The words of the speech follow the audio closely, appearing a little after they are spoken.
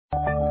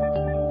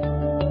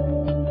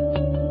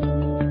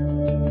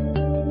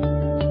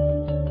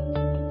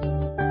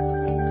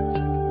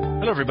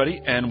Hello,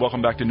 everybody, and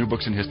welcome back to New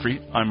Books in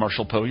History. I'm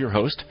Marshall Poe, your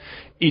host.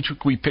 Each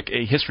week we pick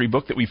a history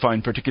book that we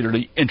find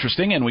particularly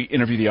interesting, and we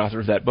interview the author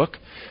of that book.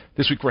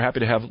 This week we're happy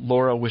to have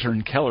Laura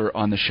Wittern Keller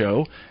on the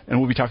show, and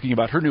we'll be talking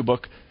about her new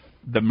book,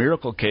 The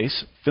Miracle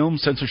Case, Film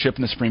Censorship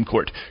in the Supreme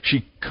Court.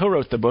 She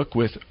co-wrote the book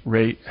with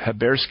Ray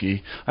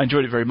Haberski. I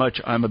enjoyed it very much.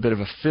 I'm a bit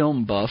of a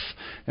film buff,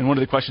 and one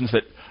of the questions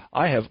that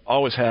I have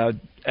always had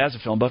as a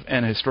film buff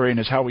and a historian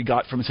is how we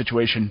got from a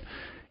situation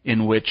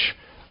in which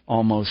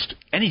almost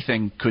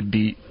anything could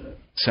be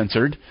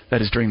censored,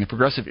 that is during the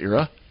Progressive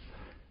Era,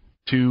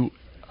 to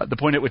the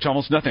point at which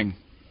almost nothing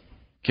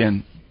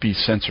can be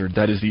censored.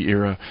 That is the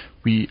era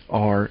we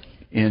are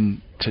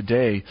in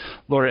today.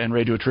 Laura and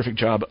Ray do a terrific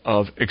job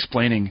of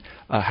explaining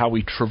how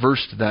we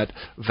traversed that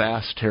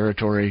vast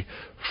territory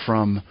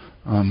from,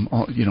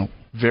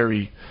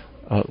 very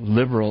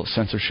liberal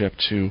censorship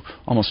to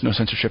almost no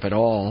censorship at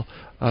all.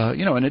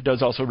 And it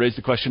does also raise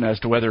the question as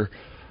to whether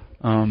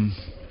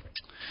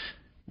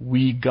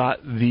we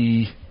got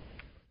the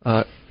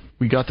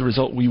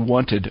result we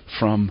wanted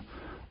from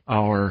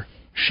our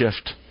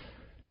shift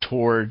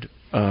toward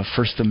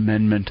First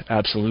Amendment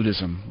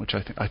absolutism, which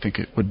I think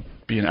it would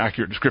be an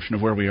accurate description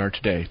of where we are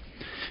today.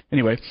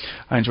 Anyway,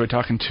 I enjoyed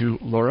talking to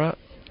Laura,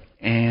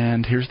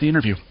 and here's the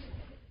interview.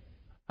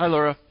 Hi,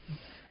 Laura.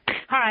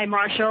 Hi,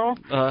 Marshall.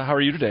 How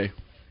are you today?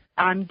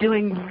 I'm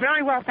doing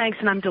very well, thanks,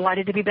 and I'm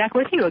delighted to be back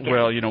with you again.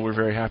 Well, we're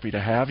very happy to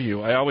have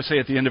you. I always say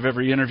at the end of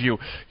every interview,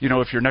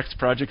 if your next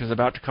project is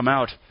about to come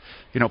out,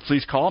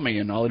 please call me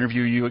and I'll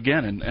interview you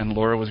again. And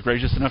Laura was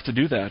gracious enough to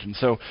do that. And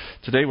so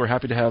today we're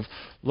happy to have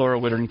Laura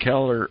Wittern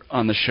Keller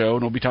on the show,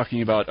 and we'll be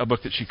talking about a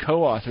book that she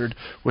co-authored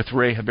with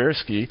Ray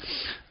Haberski.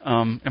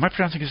 Am I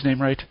pronouncing his name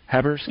right?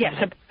 Haberski? Yes,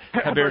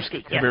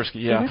 Haberski,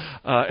 yeah.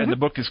 Mm-hmm. And the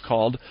book is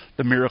called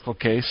The Miracle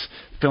Case,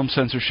 Film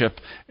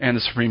Censorship and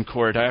the Supreme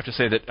Court. I have to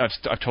say that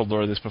I've told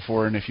Laura this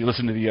before, and if you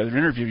listen to the other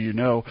interview, you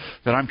know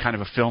that I'm kind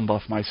of a film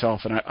buff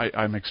myself, and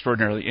I'm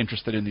extraordinarily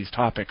interested in these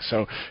topics.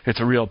 So it's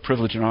a real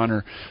privilege and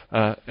honor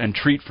and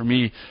treat for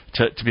me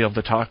to be able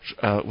to talk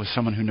with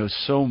someone who knows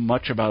so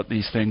much about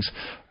these things,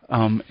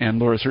 and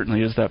Laura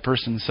certainly is that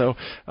person. So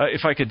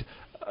if I could,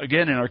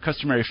 again, in our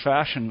customary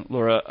fashion,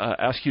 Laura,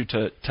 ask you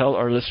to tell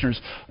our listeners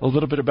a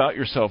little bit about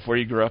yourself, where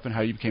you grew up and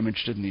how you became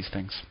interested in these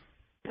things.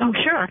 Oh,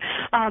 sure.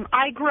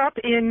 I grew up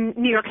in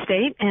New York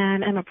State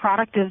and am a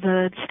product of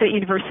the State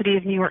University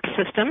of New York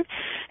system,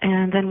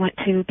 and then went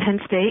to Penn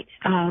State,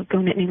 go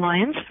Nittany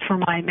Lions, for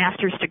my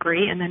master's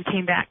degree, and then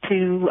came back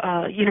to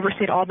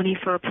University at Albany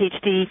for a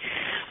PhD.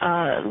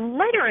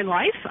 Later in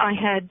life, I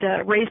had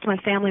raised my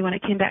family when I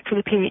came back for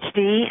the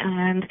PhD,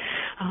 and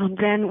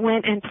then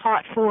went and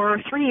taught for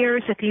 3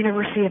 years at the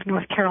University of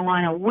North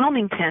Carolina,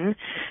 Wilmington,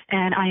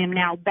 and I am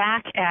now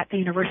back at the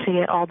University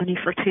at Albany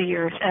for 2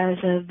 years as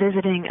a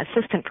visiting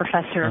assistant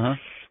professor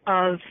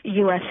of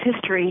U.S.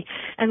 history.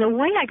 And the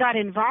way I got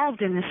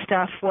involved in this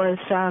stuff was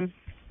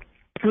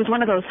it was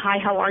one of those hi,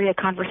 how are you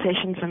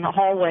conversations in the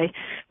hallway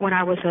when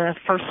I was a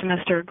first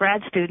semester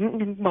grad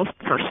student, and most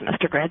first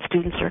semester grad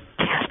students are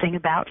casting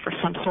about for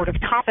some sort of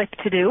topic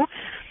to do.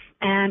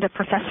 And a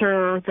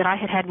professor that I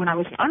had when I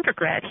was an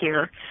undergrad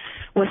here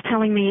was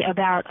telling me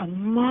about a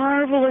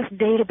marvelous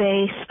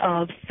database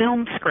of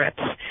film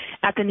scripts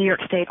at the New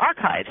York State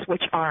Archives,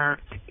 which are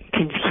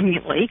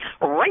conveniently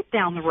right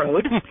down the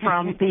road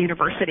from the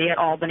University at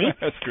Albany.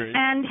 That's great.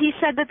 And he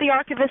said that the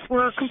archivists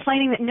were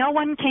complaining that no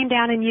one came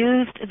down and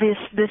used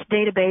this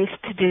database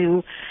to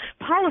do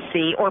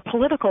policy or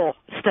political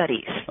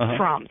studies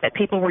from, that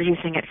people were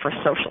using it for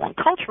social and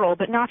cultural,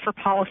 but not for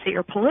policy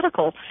or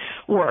political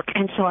work.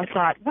 And so I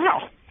thought,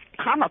 well,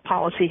 I'm a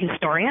policy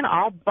historian,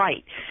 I'll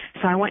bite.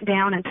 So I went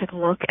down and took a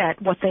look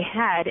at what they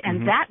had,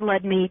 and that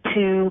led me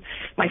to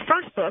my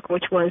first book,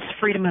 which was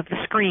Freedom of the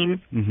Screen,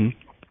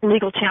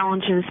 Legal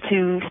Challenges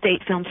to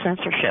State Film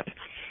Censorship.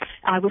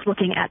 I was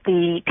looking at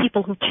the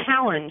people who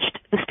challenged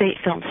the state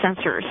film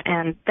censors,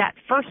 and that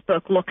first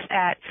book looks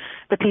at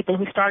the people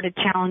who started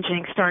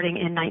challenging starting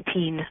in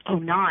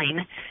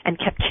 1909 and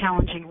kept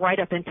challenging right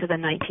up into the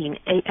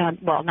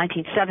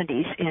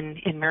 1970s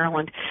in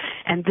Maryland.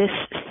 And this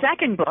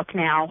second book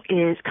now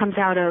comes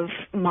out of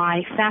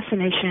my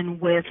fascination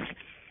with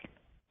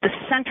the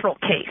central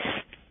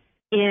case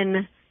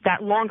in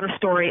that longer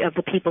story of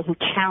the people who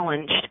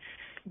challenged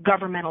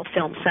governmental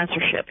film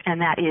censorship, and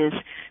that is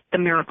The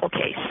Miracle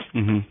Case.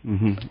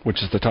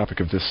 Which is the topic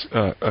of this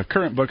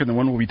current book and the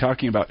one we'll be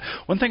talking about.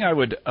 One thing I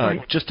would,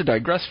 just to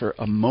digress for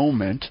a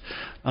moment,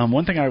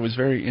 one thing I was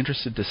very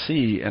interested to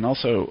see and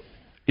also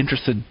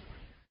interested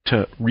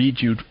to read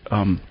you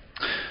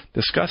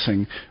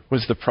discussing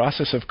was the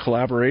process of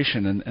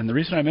collaboration. And the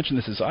reason I mention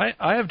this is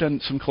I have done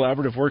some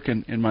collaborative work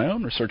in my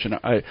own research, and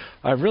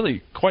I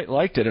really quite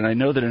liked it. And I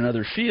know that in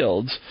other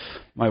fields,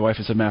 my wife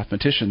is a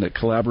mathematician, that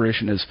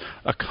collaboration is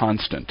a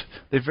constant.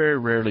 They very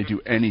rarely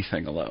do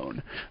anything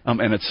alone.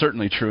 And it's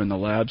certainly true in the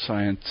lab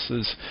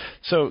sciences.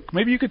 So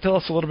maybe you could tell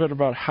us a little bit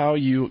about how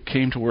you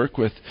came to work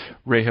with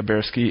Ray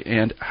Haberski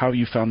and how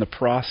you found the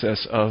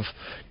process of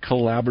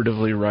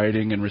collaboratively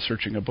writing and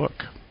researching a book.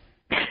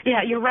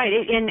 Yeah, you're right.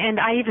 And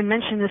I even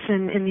mentioned this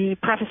in the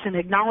preface and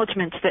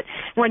acknowledgments that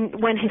when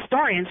we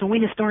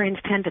historians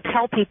tend to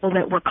tell people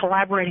that we're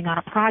collaborating on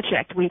a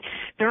project, we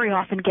very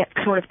often get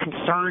sort of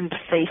concerned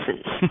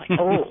faces. Like,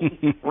 oh,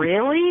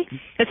 really?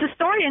 As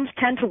historians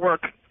tend to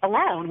work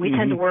alone. We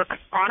tend to work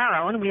on our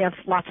own. We have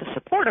lots of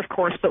support, of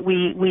course, but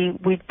we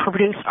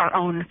produce our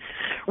own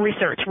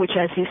research, which,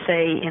 as you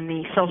say,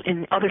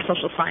 in other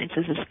social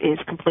sciences is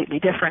completely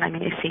different. I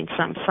mean, I've seen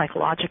some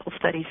psychological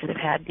studies that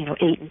have had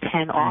 8 and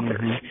 10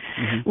 authors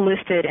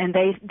listed, and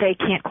they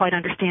can't quite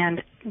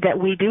understand that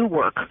we do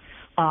work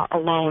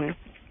alone.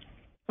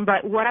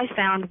 But what I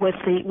found with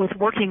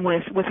working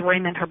with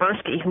Raymond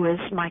Habursky, who is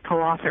my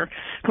co-author,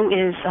 who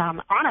is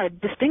on a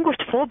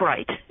distinguished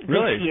Fulbright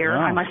this year,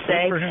 wow. I must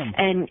say,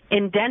 and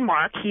in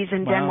Denmark. He's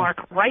in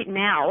Denmark right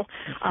now.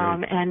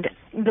 And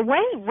the way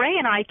Ray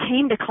and I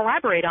came to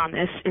collaborate on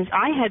this is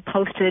I had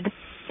posted.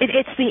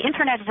 It's the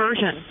internet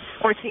version,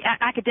 or it's the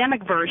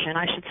academic version,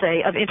 I should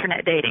say, of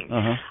internet dating.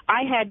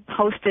 I had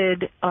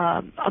posted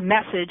a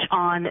message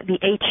on the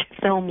H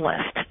film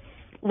list,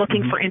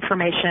 looking for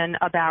information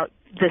about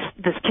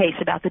this case,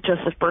 about the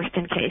Joseph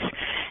Burstyn case.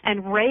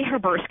 And Ray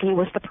Habursky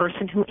was the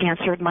person who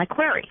answered my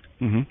query.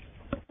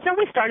 So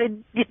we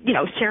started,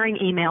 sharing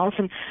emails,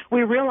 and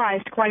we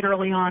realized quite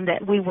early on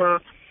that we were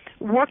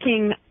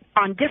working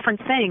on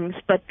different things,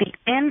 but the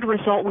end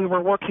result we were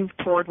working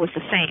toward was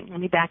the same. Let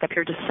me back up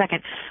here just a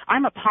second.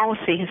 I'm a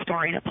policy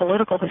historian, a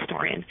political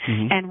historian,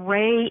 and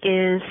Ray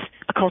is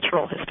a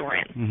cultural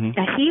historian.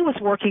 Now, he was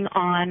working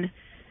on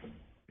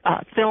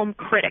film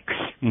critics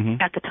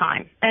at the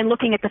time, and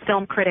looking at the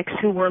film critics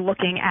who were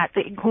looking at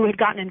who had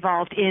gotten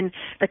involved in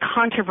the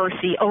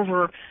controversy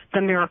over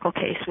the Miracle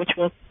case, which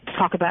we'll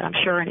talk about, I'm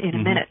sure, in a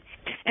minute.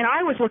 And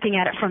I was looking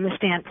at it from the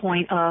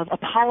standpoint of a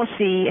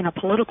policy and a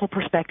political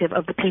perspective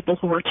of the people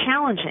who were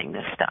challenging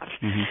this stuff.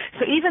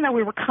 So even though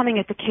we were coming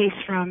at the case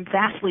from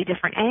vastly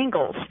different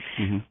angles,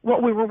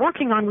 what we were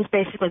working on was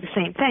basically the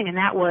same thing, and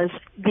that was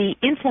the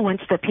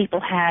influence that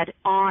people had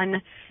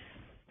on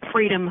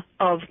freedom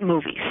of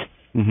movies.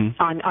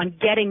 On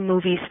getting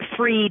movies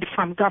freed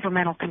from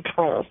governmental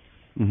control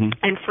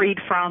and freed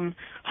from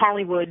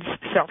Hollywood's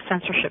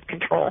self-censorship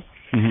control.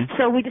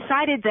 So we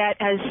decided that,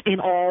 as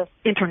in all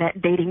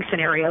internet dating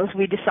scenarios,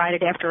 we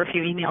decided after a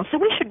few emails that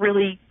we should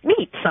really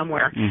meet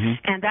somewhere.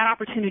 And that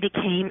opportunity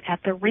came at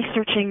the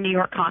Researching New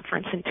York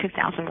conference in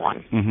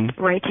 2001.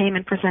 Ray came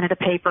and presented a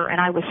paper, and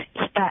I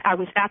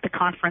was at the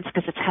conference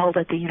because it's held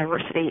at the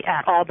University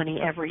at Albany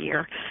every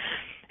year.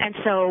 And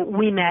so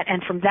we met,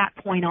 and from that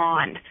point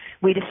on,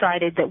 we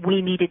decided that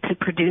we needed to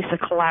produce a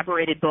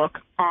collaborated book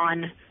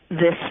on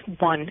this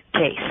one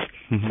case.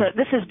 So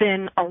this has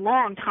been a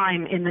long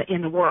time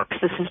in the works.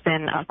 This has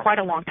been quite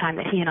a long time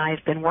that he and I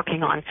have been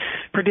working on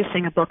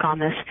producing a book on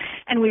this.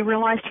 And we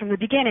realized from the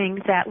beginning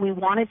that we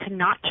wanted to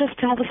not just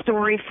tell the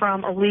story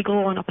from a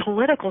legal and a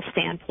political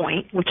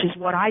standpoint, which is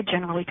what I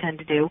generally tend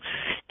to do,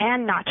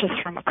 and not just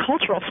from a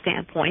cultural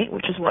standpoint,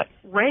 which is what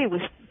Ray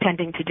was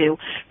tending to do,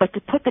 but to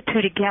put the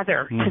two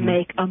together to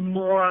make a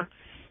more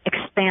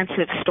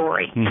expansive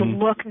story, to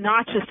look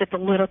not just at the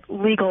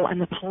legal and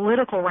the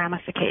political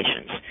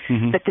ramifications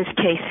that this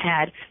case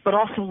had, but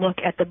also look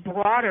at the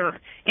broader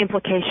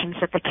implications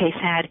that the case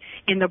had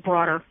in the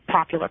broader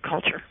popular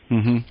culture.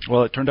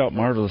 Well, it turned out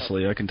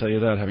marvelously, I can tell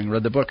you that, having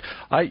read the book.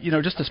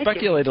 Just to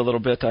speculate a little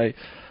bit, I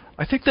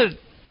think that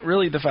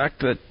really the fact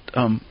that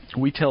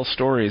we tell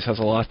stories has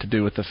a lot to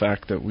do with the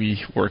fact that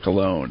we work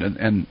alone,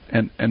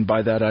 and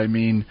by that I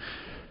mean,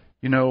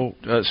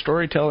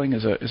 storytelling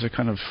is a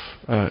kind of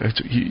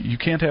you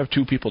can't have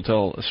two people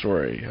tell a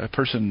story. A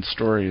person's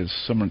story is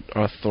somewhat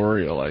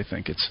authorial. I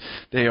think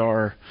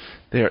they're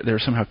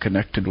somehow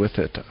connected with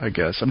it. I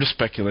guess I'm just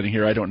speculating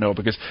here. I don't know,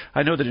 because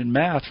I know that in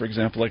math, for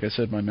example, like I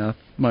said, my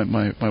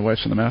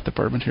wife's in the math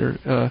department here.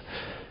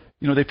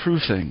 They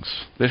prove things.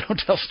 They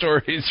don't tell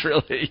stories,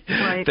 really.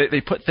 Right.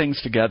 They put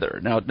things together.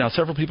 Now,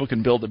 several people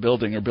can build a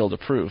building or build a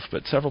proof,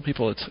 but several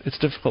people, it's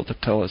difficult to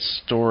tell a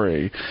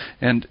story.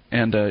 And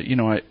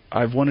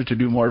I've wanted to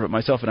do more of it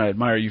myself, and I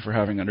admire you for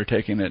having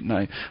undertaken it, and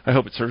I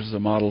hope it serves as a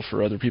model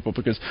for other people,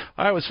 because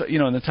I always,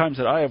 in the times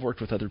that I have worked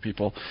with other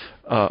people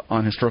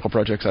on historical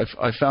projects,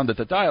 I've found that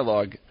the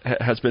dialogue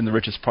has been the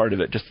richest part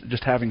of it.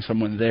 Just having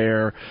someone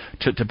there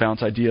to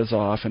bounce ideas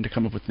off and to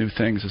come up with new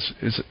things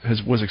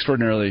was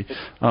extraordinarily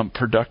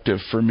productive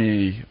for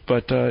me,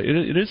 but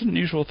it is an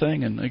unusual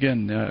thing, and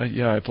again,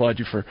 I applaud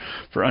you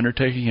for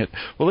undertaking it.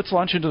 Well, let's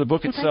launch into the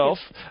book itself.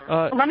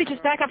 Let me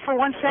just back up for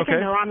 1 second,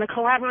 though, on the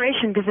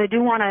collaboration, because I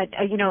do want to,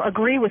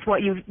 agree with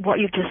what you've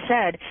just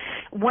said.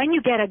 When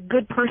you get a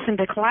good person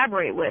to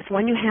collaborate with,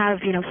 when you have,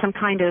 some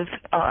kind of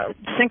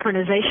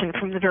synchronization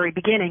from the very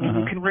beginning, and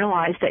you can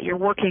realize that you're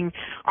working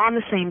on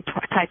the same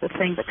type of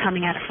thing, but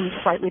coming at it from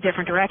slightly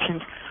different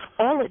directions,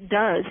 all it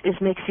does is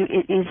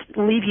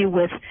leave you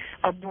with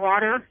a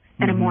broader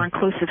and a more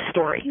inclusive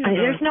story. I mean,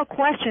 there's no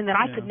question that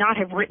I could not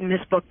have written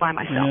this book by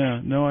myself. Yeah,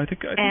 no, I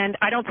think and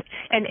I don't,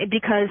 and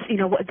because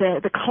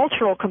the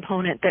cultural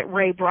component that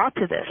Ray brought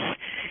to this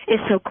is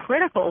so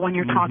critical when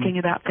you're talking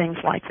about things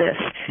like this,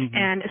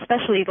 and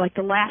especially like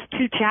the last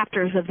 2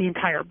 chapters of the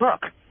entire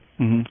book.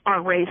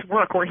 Are Ray's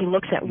work, where he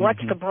looks at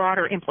what's the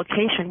broader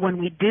implication when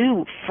we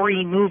do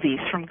free movies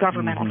from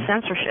governmental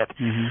censorship.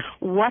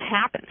 What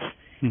happens?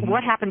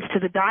 What happens to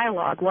the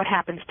dialogue? What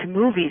happens to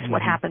movies?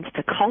 What happens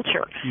to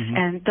culture?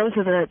 And those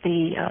are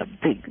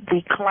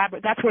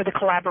that's where the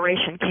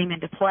collaboration came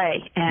into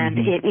play, and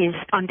it is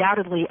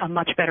undoubtedly a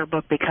much better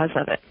book because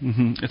of it.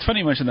 It's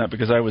funny you mention that,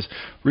 because I was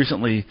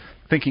recently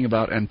thinking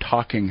about and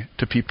talking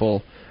to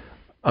people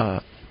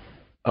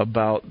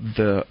about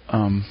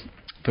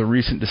the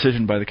recent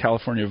decision by the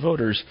California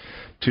voters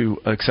to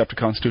accept a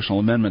constitutional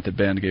amendment that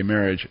banned gay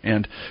marriage.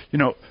 And,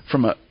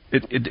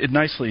 it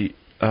nicely,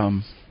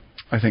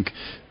 I think,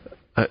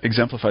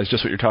 exemplifies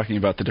just what you're talking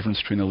about, the difference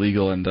between the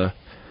legal and the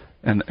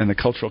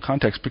cultural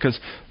context, because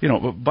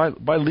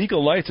by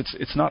legal lights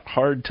it's not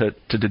hard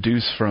to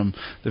deduce from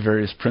the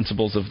various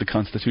principles of the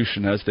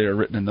Constitution as they are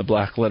written in the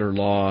black letter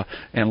law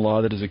and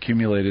law that is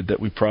accumulated that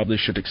we probably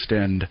should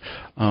extend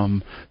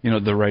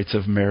the rights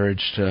of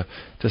marriage to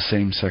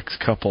same-sex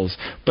couples.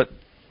 But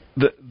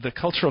the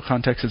cultural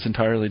context is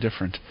entirely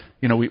different.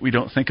 We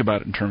don't think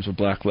about it in terms of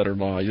black letter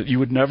law. You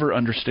would never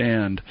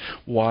understand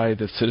why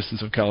the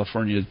citizens of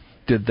California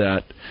did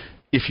that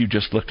if you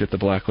just looked at the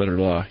black letter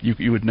law.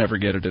 You would never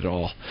get it at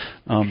all.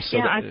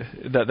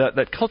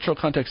 That cultural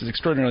context is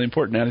extraordinarily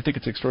important, and I think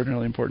it's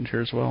extraordinarily important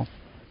here as well.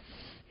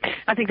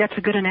 I think that's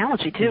a good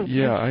analogy, too.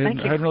 Yeah, I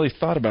hadn't really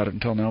thought about it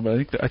until now,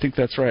 but I think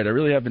that's right. I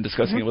really have been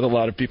discussing it with a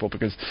lot of people,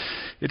 because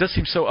it does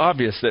seem so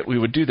obvious that we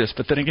would do this,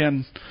 but then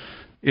again,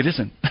 it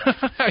isn't.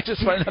 I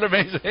just find that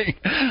amazing.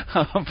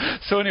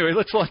 So anyway,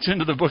 let's launch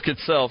into the book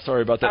itself.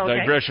 Sorry about that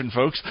digression,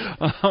 folks.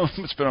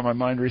 It's been on my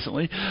mind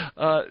recently.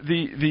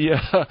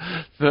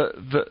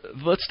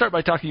 Let's start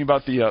by talking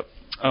about the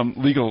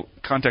legal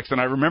context.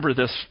 And I remember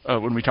this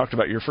when we talked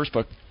about your first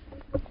book.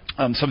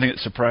 Something that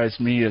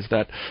surprised me is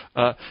that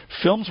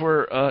films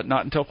were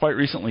not until quite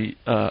recently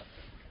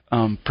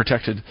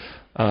protected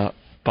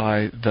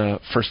by the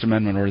First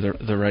Amendment, or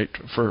the right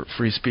for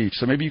free speech.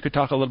 So maybe you could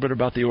talk a little bit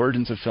about the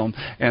origins of film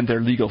and their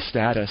legal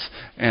status,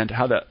 and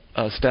how that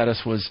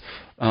status was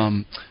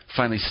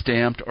finally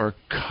stamped or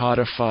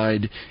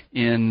codified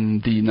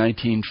in the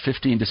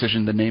 1915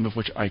 decision, the name of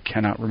which I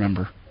cannot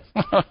remember.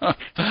 The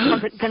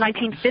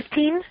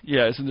 1915?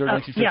 Yeah, isn't there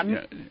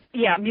 1915?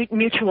 Yeah,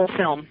 Mutual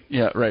Film.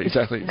 Yeah, right,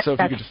 exactly. So if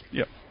you could just,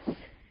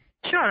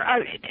 Sure.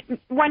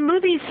 When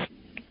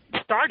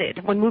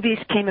movies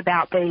came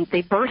about,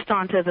 they burst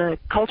onto the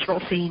cultural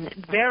scene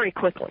very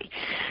quickly.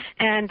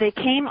 And they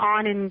came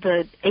on in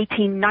the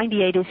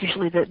 1898 is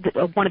usually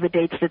one of the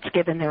dates that's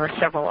given. There are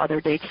several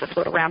other dates that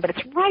float around, but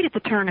it's right at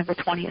the turn of the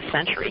 20th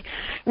century,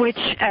 which,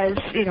 as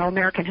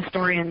American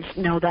historians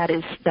know, that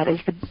is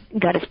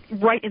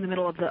right in the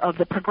middle of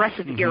the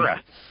progressive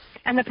era.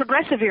 And the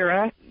progressive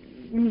era,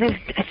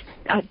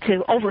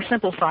 to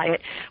oversimplify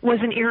it, was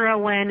an era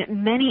when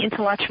many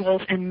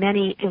intellectuals and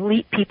many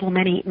elite people,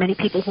 many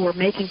people who were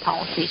making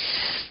policy,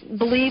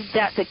 believed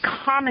that the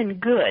common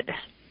good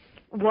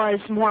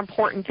was more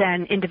important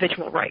than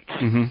individual rights.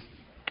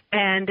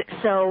 And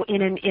so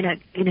in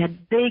a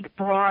big,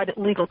 broad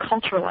legal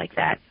culture like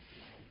that,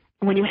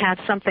 when you have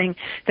something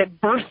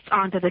that bursts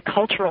onto the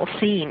cultural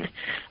scene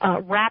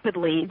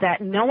rapidly that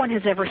no one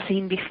has ever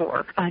seen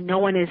before, no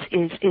one is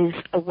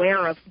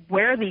aware of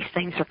where these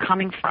things are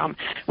coming from,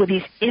 with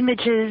these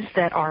images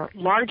that are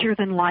larger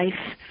than life,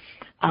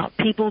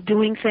 people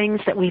doing things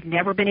that we've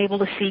never been able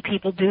to see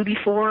people do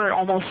before,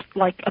 almost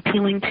like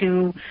appealing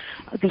to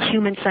the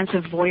human sense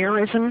of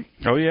voyeurism.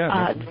 Oh,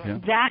 yeah.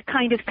 That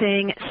kind of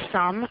thing,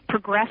 some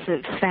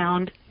progressives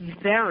found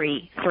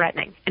very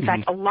threatening. In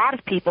fact, a lot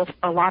of people,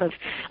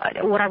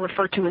 what I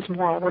refer to as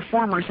moral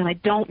reformers, and I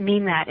don't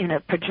mean that in a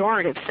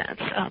pejorative sense,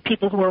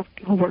 people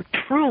who were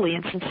truly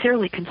and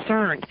sincerely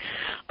concerned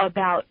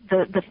about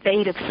the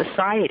fate of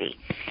society.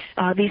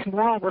 These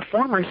moral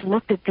reformers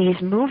looked at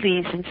these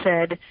movies and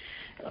said,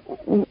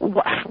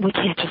 we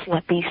can't just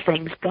let these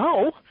things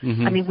go.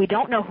 I mean, we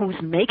don't know who's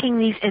making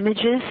these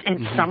images,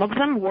 and some of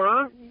them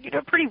were,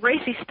 pretty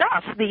racy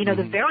stuff.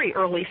 The very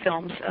early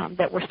films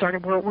that were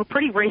started were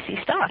pretty racy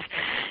stuff.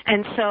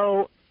 And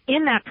so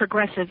in that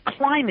progressive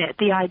climate,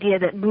 the idea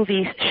that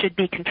movies should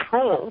be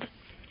controlled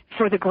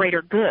for the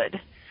greater good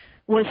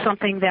was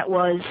something that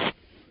was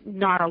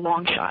not a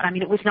long shot. I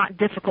mean, it was not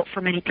difficult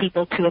for many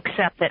people to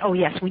accept that, oh,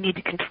 yes, we need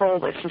to control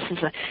this.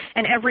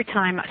 And every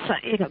time,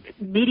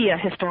 media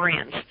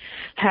historians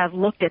have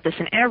looked at this,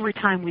 and every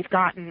time we've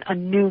gotten a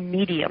new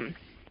medium,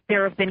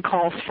 there have been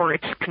calls for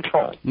its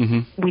control.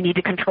 We need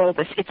to control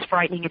this. It's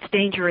frightening. It's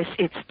dangerous.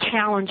 It's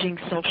challenging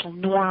social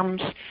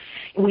norms.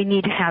 we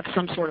need to have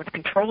some sort of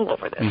control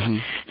over this.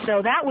 Mm-hmm.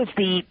 So that was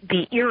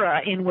the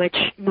era in which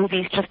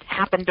movies just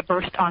happened to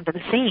burst onto the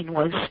scene,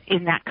 was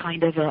in that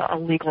kind of a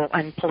legal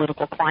and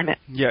political climate.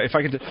 Yeah, if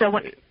I could,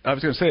 I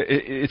was going to say,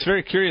 it's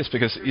very curious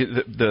because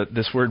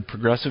this word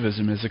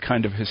progressivism is a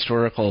kind of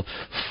historical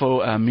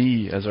faux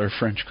ami, as our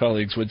French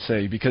colleagues would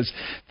say, because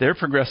their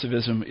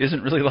progressivism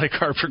isn't really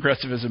like our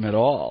progressivism at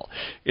all.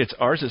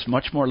 Ours is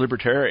much more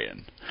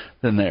libertarian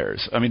than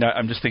theirs. I mean,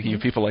 I'm just thinking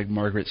of people like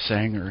Margaret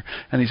Sanger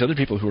and these other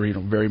people who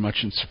are, very much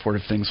in support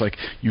of things like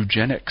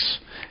eugenics,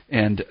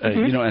 and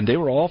and they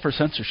were all for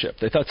censorship.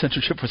 They thought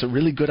censorship was a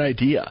really good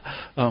idea.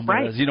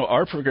 Whereas,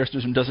 our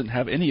progressivism doesn't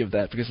have any of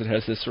that because it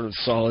has this sort of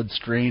solid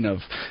strain of,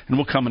 and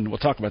we'll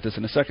talk about this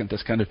in a second,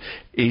 this kind of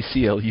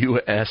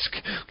ACLU-esque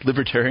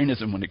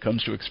libertarianism when it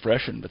comes to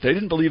expression. But they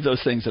didn't believe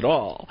those things at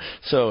all.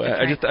 So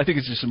I think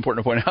it's just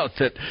important to point out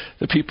that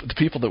the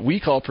people that we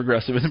call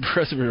progressive and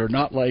progressive are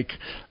not like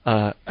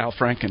Al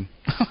Franken.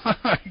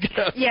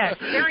 Yes,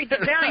 very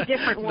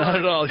different words. Not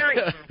at all.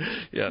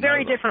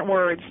 Very different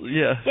words.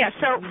 Yeah. Yeah.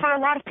 So for a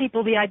lot of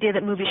people, the idea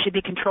that movies should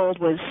be controlled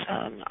was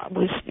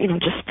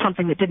just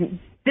something that didn't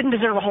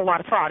deserve a whole lot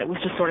of thought. It was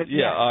just sort of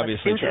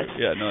obviously true.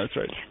 Yeah, no, that's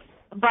right.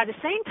 By the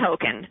same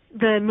token,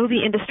 the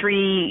movie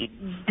industry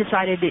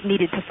decided it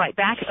needed to fight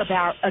back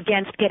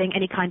against getting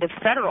any kind of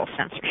federal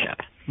censorship.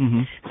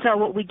 Mm-hmm. So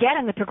what we get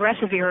in the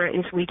progressive era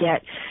is we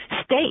get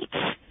states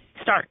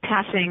start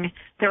passing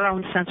their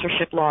own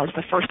censorship laws.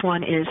 The first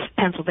one is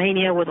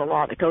Pennsylvania, with a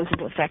law that goes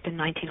into effect in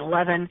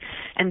 1911,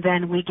 and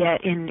then we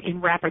get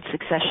in rapid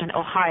succession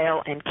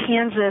Ohio and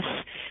Kansas.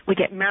 We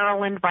get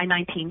Maryland by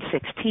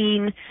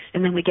 1916,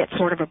 and then we get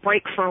sort of a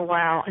break for a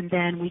while, and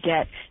then we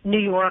get New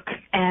York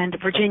and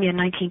Virginia in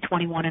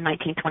 1921 and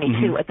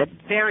 1922 at the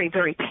very,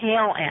 very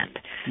tail end.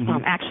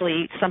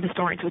 Actually, some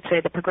historians would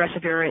say the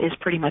progressive era is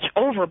pretty much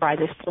over by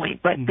this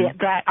point, but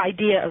that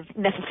idea of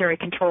necessary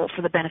control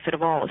for the benefit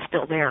of all is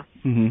still there.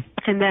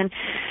 And then,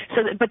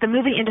 but the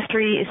movie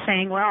industry is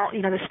saying, well,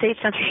 the state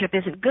censorship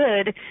isn't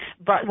good,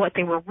 but what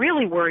they were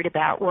really worried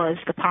about was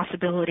the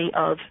possibility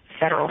of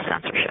federal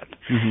censorship.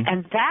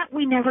 And that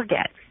we never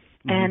get.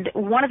 And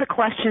one of the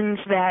questions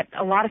that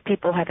a lot of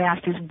people have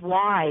asked is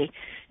why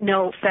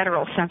no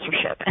federal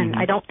censorship? And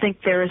I don't think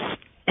there's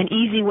an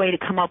easy way to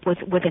come up with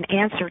an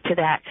answer to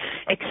that,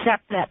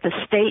 except that the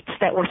states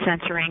that were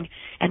censoring,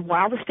 and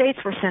while the states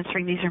were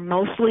censoring, these are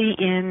mostly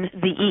in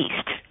the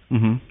East,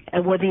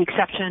 with the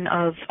exception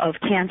of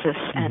Kansas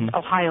and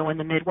Ohio in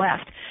the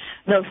Midwest.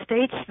 Those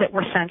states that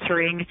were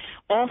censoring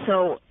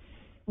also,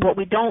 what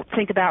we don't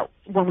think about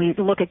when we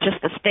look at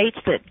just the states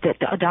that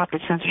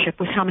adopted censorship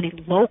was how many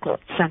local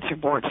censor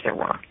boards there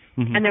were.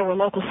 And there were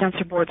local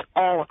censor boards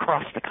all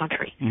across the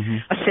country.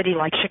 A city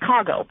like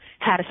Chicago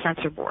had a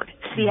censor board.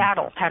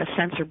 Seattle had a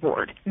censor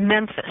board.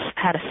 Memphis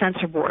had a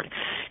censor board.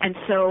 And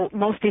so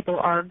most people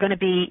are going to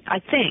be, I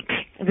think,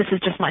 this is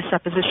just my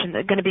supposition,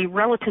 they're going to be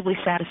relatively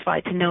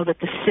satisfied to know that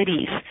the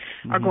cities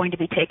are going to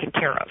be taken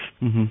care of.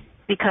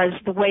 Because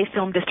the way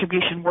film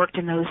distribution worked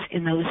in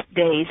those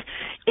days,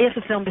 if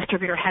a film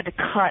distributor had to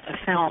cut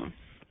a film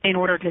in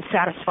order to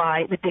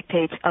satisfy the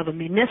dictates of a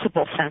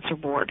municipal censor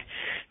board,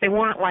 they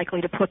weren't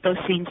likely to put those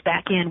scenes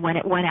back in when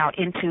it went out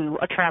into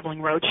a traveling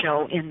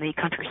roadshow in the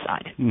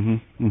countryside.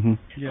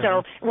 Yeah.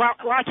 So while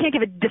I can't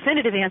give a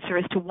definitive answer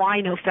as to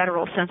why no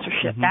federal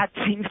censorship, that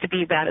seems to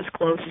be about as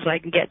close as I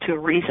can get to a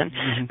reason.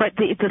 But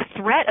the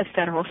threat of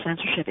federal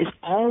censorship is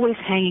always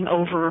hanging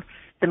over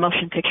the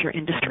motion picture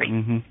industry,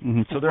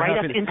 So they're right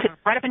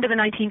up into the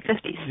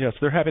 1950s. Yes,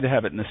 they're happy to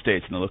have it in the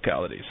states and the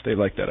localities. They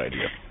like that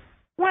idea.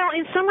 Well,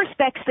 in some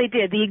respects they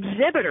did. The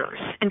exhibitors,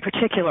 in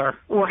particular,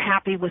 were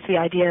happy with the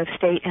idea of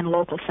state and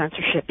local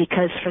censorship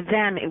because for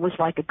them it was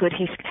like a good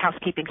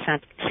housekeeping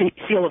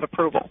seal of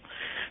approval.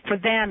 For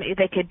them,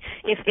 they could,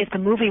 if the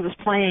movie was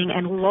playing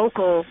and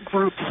local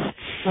groups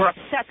were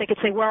upset, they could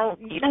say, well,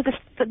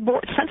 the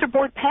censor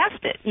board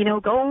passed it.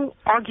 Go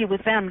argue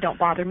with them. Don't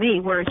bother me.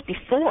 Whereas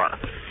before,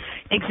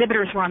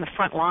 exhibitors were on the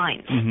front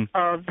lines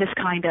of this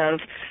kind of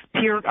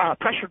peer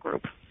pressure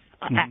group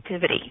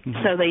activity.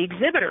 So the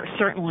exhibitors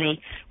certainly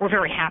were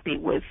very happy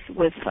with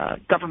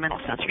governmental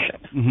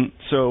censorship.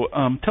 So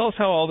tell us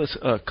how all this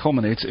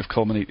culminates, if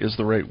culminate is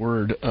the right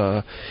word,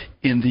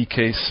 in the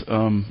case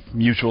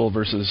Mutual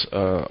versus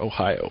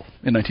Ohio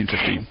in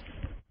 1915.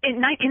 In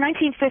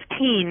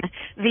 1915,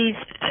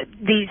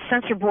 these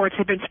censor boards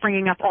had been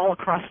springing up all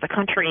across the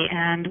country,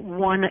 and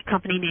one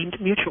company named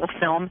Mutual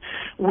Film,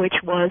 which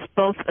was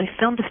both a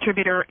film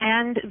distributor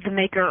and the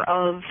maker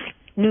of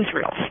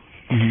newsreels,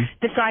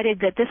 decided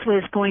that this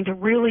was going to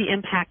really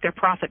impact their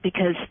profit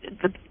because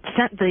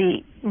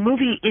the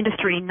movie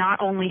industry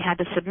not only had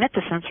to submit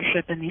to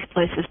censorship in these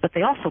places, but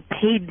they also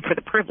paid for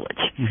the privilege.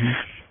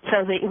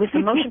 So it was the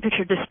motion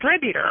picture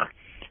distributor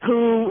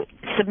who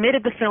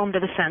submitted the film to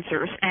the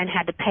censors and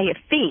had to pay a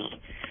fee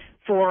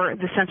for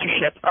the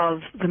censorship of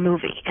the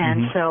movie.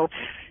 And so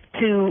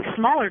to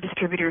smaller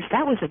distributors,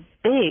 that was a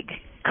big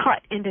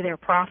cut into their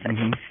profits.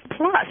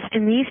 Plus,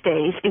 in these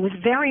days, it was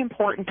very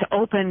important to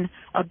open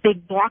a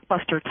big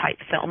blockbuster type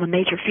film, a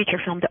major feature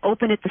film, to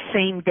open it the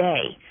same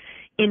day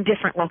in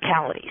different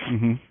localities.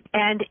 Mm-hmm.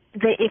 And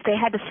if they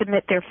had to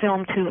submit their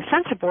film to a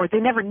censor board, they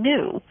never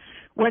knew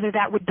whether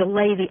that would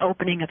delay the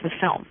opening of the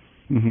film.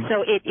 Mm-hmm.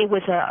 So it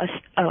was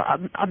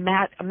a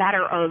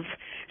matter of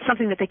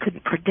something that they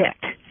couldn't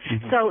predict.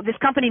 Mm-hmm. So this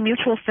company,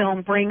 Mutual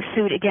Film, brings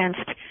suit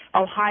against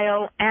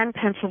Ohio and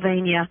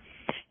Pennsylvania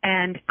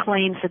and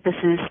claims that this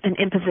is an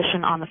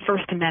imposition on the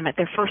First Amendment,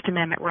 their First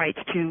Amendment rights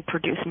to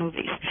produce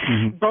movies.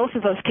 Mm-hmm. Both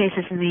of those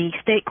cases in the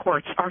state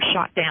courts are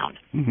shot down,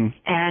 mm-hmm.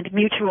 and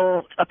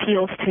Mutual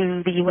appeals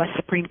to the U.S.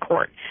 Supreme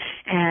Court.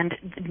 And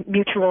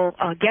Mutual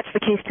gets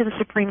the case to the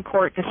Supreme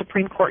Court. The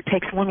Supreme Court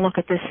takes one look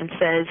at this and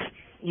says,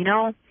 you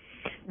know,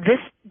 this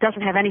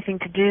doesn't have anything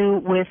to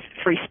do with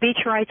free speech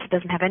rights. It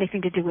doesn't have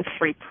anything to do with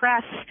free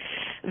press.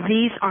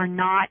 These are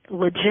not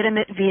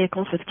legitimate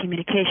vehicles with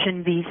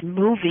communication. These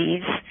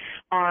movies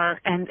are,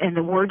 and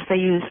the words they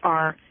use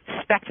are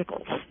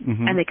spectacles,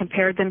 mm-hmm. and they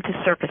compared them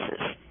to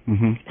circuses.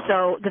 Mm-hmm.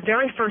 So the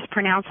very first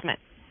pronouncement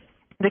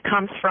that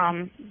comes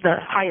from the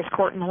highest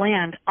court in the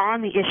land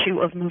on the issue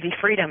of movie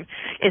freedom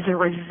is a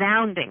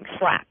resounding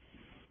slap.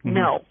 Mm-hmm.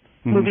 No,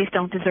 mm-hmm. movies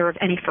don't deserve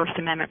any First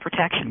Amendment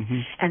protection. Mm-hmm.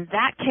 And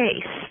that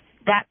case,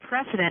 that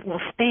precedent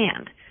will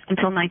stand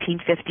until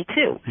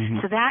 1952. Mm-hmm.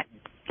 So that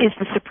is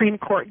the Supreme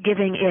Court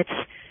giving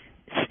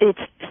its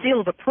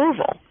seal of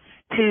approval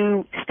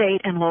to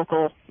state and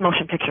local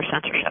motion picture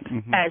censorship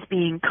mm-hmm. as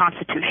being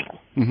constitutional.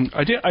 Mm-hmm.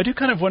 I do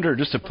kind of wonder,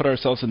 just to put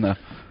ourselves in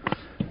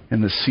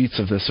the seats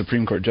of the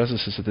Supreme Court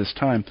justices at this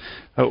time,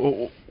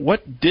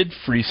 what did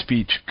free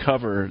speech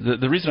cover?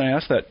 The reason I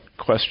ask that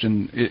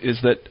question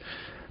is that,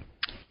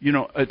 you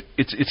know,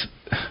 it's.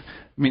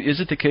 I mean,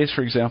 is it the case,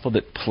 for example,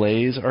 that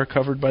plays are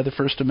covered by the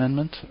First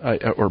Amendment,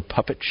 or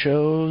puppet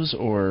shows,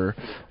 or,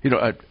 you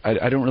know,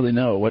 I don't really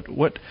know.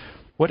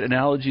 What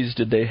analogies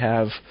did they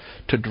have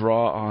to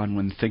draw on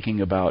when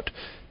thinking about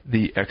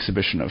the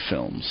exhibition of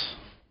films?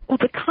 Well,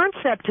 the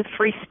concept of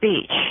free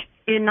speech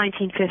in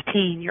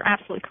 1915, you're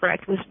absolutely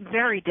correct, was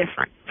very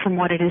different from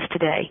what it is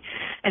today.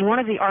 And one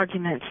of the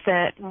arguments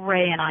that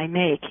Ray and I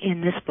make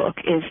in this book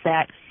is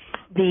that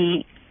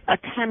the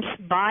attempts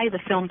by the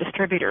film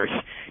distributors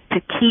to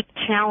keep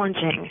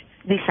challenging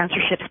these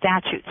censorship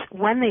statutes,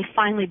 when they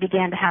finally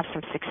began to have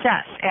some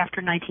success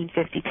after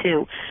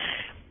 1952,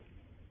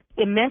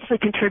 immensely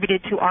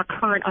contributed to our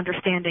current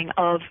understanding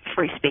of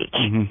free speech.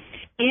 Mm-hmm.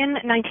 In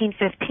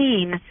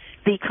 1915,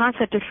 the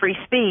concept of free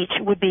speech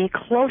would be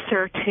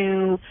closer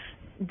to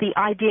the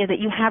idea that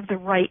you have the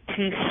right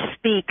to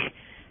speak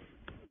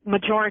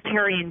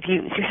majoritarian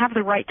views. You have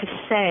the right to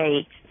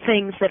say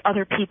things that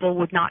other people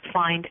would not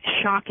find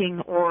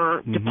shocking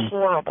or mm-hmm.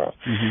 deplorable.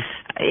 Mm-hmm.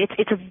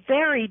 It's a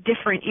very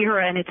different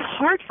era, and it's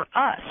hard for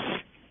us,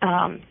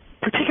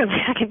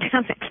 particularly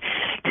academics,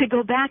 to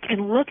go back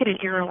and look at an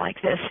era like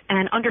this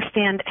and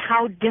understand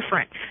how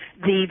different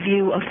the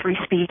view of free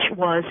speech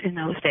was in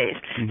those days.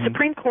 Mm-hmm.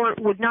 Supreme Court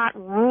would not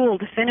rule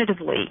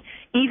definitively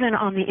even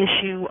on the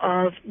issue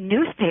of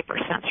newspaper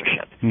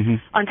censorship mm-hmm.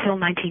 until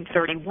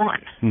 1931.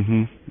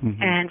 Mm-hmm.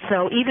 Mm-hmm. And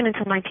so even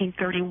until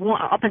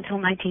 1931, up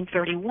until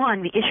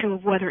 1931, the issue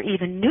of whether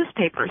even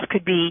newspapers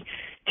could be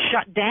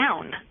shut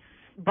down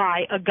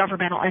by a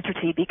governmental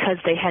entity because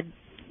they had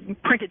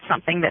printed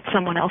something that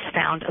someone else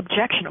found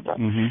objectionable.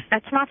 Mm-hmm.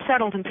 That's not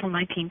settled until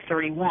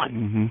 1931.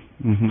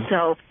 Mm-hmm. Mm-hmm.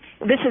 So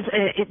this is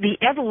the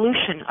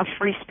evolution of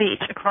free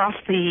speech across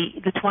the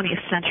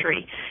 20th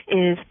century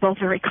is both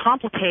very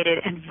complicated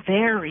and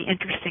very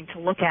interesting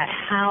to look at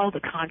how the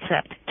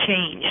concept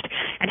changed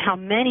and how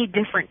many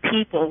different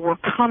people were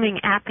coming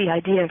at the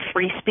idea of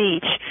free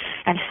speech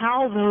and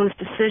how those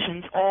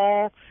decisions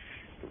all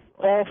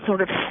sort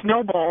of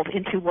snowballed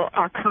into what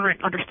our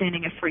current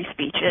understanding of free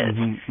speech is.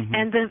 Mm-hmm, mm-hmm.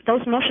 And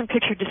those motion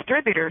picture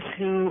distributors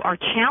who are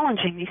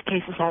challenging these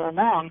cases all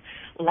along,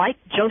 like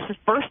Joseph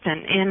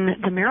Burstyn in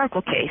the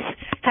Miracle case,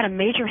 had a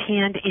major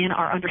hand in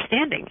our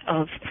understanding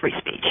of free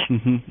speech.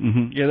 Mm-hmm,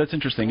 mm-hmm. Yeah, that's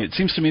interesting. It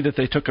seems to me that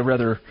they took a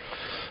rather,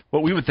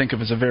 what we would think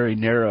of as a very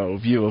narrow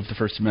view of the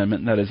First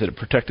Amendment, and that is that it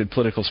protected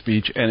political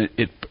speech and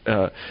it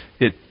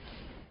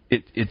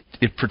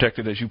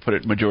protected, as you put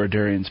it,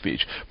 majoritarian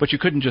speech. But you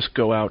couldn't just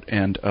go out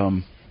and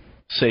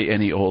say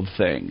any old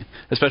thing,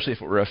 especially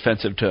if it were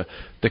offensive to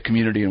the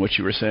community in which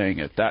you were saying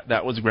it.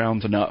 That was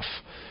grounds enough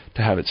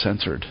to have it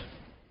censored,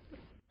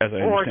 as I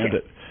understand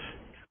it.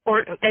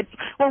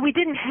 Well, we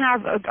didn't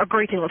have a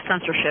great deal of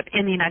censorship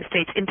in the United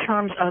States in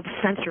terms of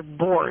censor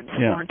boards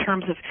or in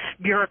terms of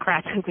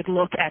bureaucrats who could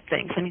look at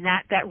things. I mean,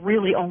 that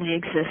really only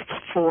exists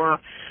for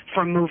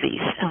movies.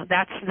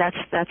 That's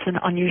an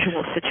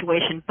unusual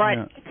situation.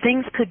 But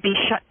things could be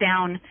shut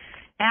down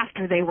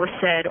after they were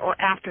said or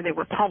after they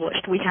were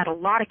published. We had a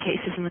lot of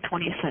cases in the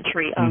 20th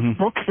century of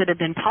mm-hmm. books that had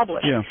been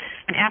published,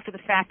 and after the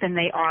fact, then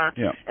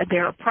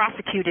they're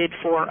prosecuted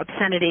for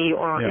obscenity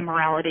or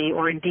immorality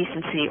or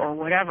indecency or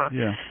whatever.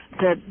 Yeah.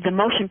 The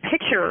motion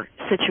picture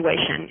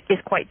situation is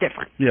quite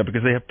different. Yeah,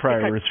 because they have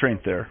prior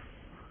restraint there.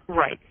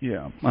 Right.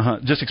 Yeah.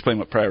 Just explain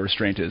what prior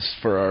restraint is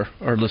for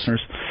our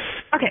listeners.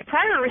 Okay,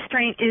 prior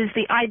restraint is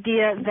the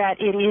idea that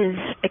it is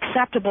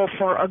acceptable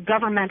for a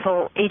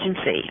governmental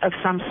agency of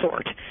some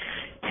sort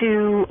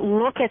to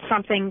look at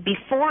something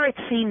before it's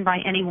seen by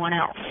anyone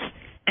else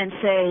and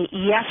say,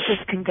 yes, this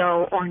can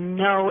go, or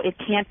no, it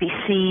can't be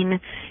seen,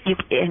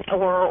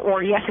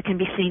 or yes, it can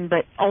be seen,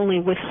 but only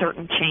with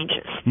certain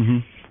changes. Mm-hmm.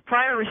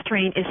 Prior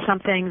restraint is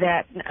something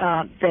that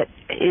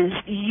is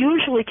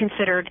usually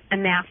considered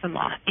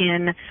anathema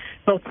in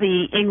both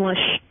the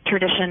English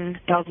tradition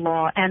of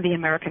law and the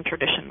American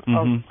tradition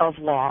of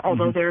law,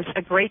 although there's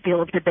a great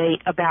deal of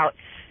debate about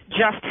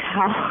just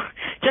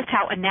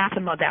how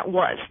anathema that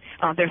was.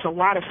 There's a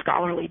lot of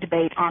scholarly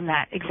debate on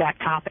that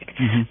exact topic.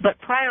 But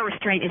prior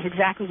restraint is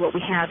exactly what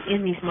we have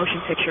in these motion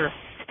picture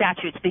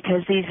statutes,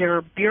 because these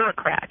are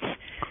bureaucrats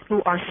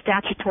who are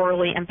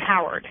statutorily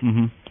empowered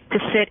to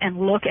sit and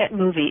look at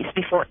movies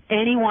before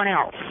anyone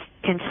else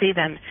can see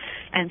them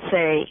and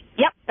say,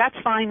 yep, that's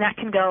fine, that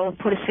can go, and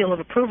put a seal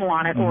of approval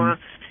on it, or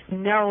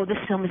no, this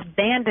film is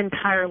banned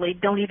entirely,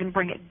 don't even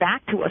bring it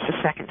back to us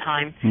a second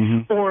time.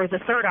 Or the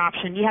third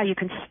option, yeah, you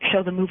can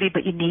show the movie,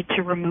 but you need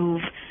to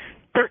remove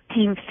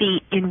 13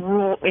 feet in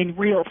reel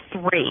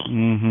 3.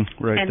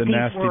 Right, and the these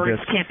nasty words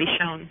bits can't be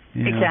shown.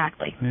 Yeah.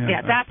 Exactly.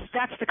 Yeah.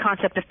 That's the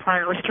concept of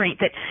prior restraint,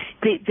 that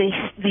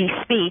the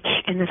speech,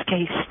 in this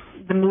case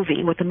the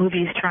movie, what the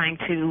movie is trying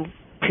to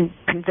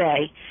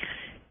convey,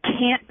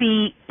 can't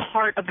be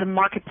part of the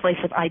marketplace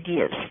of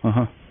ideas,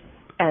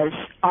 as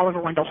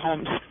Oliver Wendell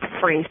Holmes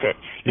phrased it.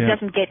 It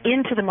doesn't get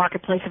into the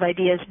marketplace of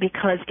ideas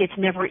because it's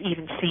never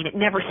even seen. It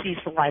never sees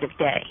the light of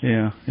day.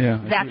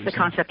 That's the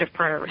concept of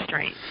prior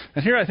restraint.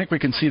 And here I think we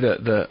can see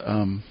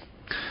the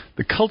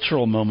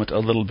cultural moment a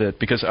little bit,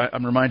 because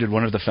I'm reminded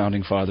one of the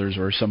founding fathers,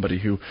 or somebody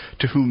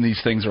to whom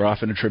these things are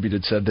often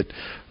attributed, said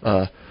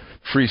that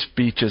free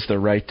speech is the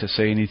right to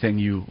say anything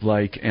you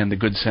like and the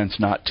good sense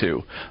not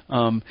to.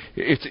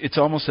 It's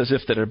almost as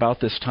if that at about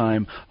this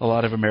time a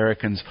lot of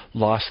Americans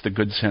lost the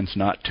good sense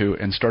not to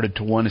and started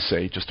to want to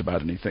say just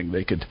about anything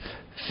they could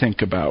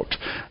think about.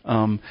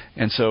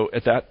 And so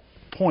at that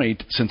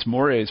point, since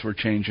mores were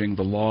changing,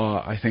 the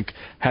law, I think,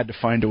 had to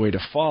find a way to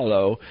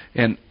follow,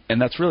 and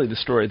that's really the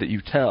story that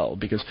you tell,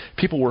 because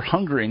people were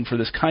hungering for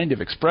this kind of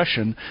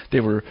expression.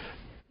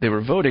 They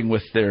were voting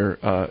with their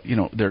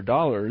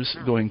dollars,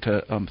 going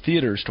to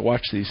theaters to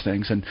watch these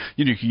things. And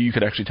you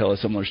could actually tell a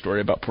similar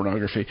story about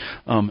pornography.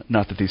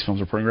 Not that these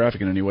films are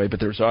pornographic in any way, but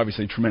there was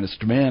obviously tremendous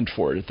demand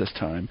for it at this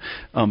time.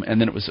 And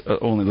then it was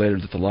only later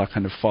that the law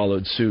kind of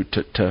followed suit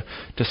to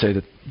say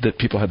that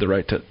people had the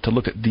right to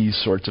look at these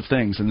sorts of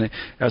things. And they,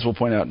 as we'll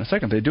point out in a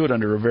second, they do it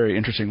under a very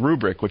interesting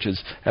rubric, which is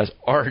as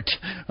art.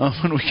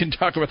 And we can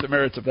talk about the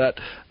merits of that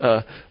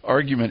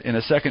argument in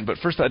a second. But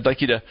first, I'd like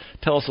you to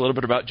tell us a little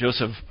bit about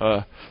Joseph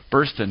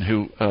Burston,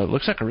 who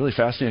looks like a really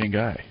fascinating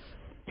guy.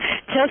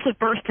 Joseph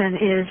Burston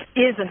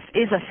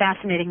is a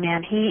fascinating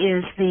man. He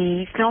is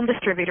the film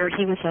distributor.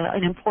 He was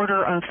an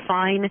importer of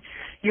fine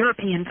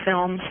European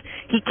films.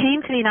 He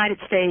came to the United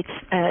States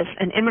as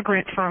an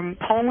immigrant from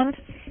Poland.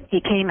 He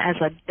came as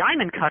a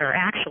diamond cutter,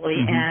 actually,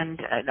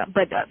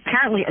 but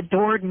apparently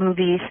adored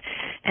movies,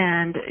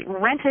 and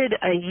rented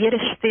a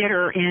Yiddish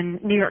theater in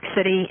New York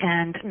City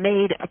and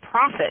made a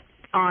profit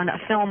on a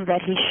film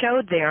that he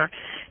showed there.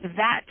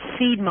 That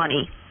seed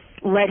money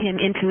led him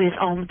into his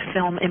own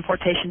film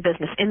importation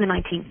business in the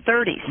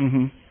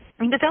 1930s.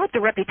 He developed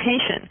a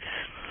reputation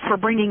for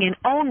bringing in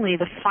only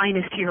the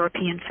finest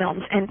European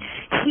films, and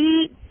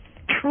he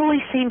truly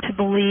seemed to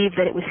believe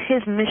that it was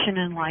his mission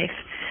in life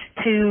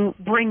to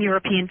bring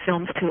European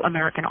films to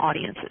American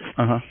audiences.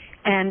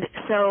 And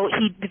so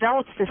he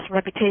develops this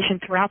reputation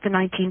throughout the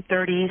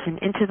 1930s and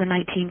into the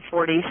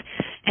 1940s,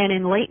 and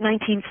in late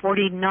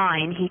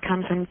 1949 he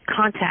comes in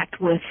contact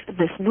with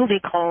this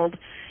movie called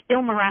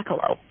Il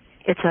Miracolo.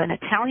 It's an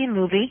Italian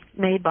movie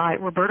made by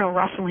Roberto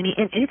Rossellini.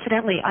 And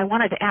incidentally, I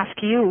wanted to ask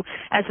you,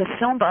 as a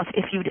film buff,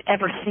 if you'd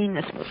ever seen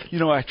this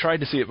movie. I tried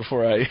to see it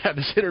before I had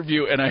this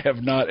interview, and I have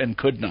not and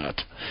could not.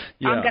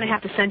 I'm going to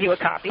have to send you a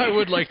copy. I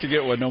would like to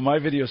get one. No, my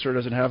video store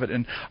doesn't have it,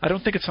 and I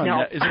don't think it's on.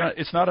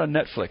 It's not on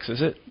Netflix,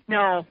 is it?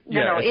 No.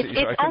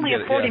 It's only a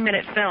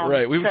 40-minute film.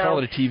 Right. We would call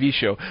it a TV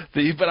show.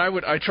 But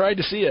I tried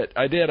to see it.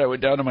 I did. I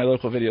went down to my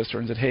local video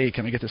store and said, "Hey,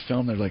 can I get this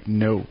film?" They're like,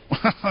 "No."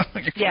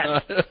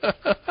 Yes.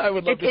 I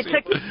would love to see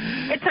it.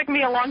 It took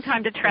me a long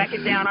time to track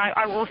it down.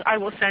 I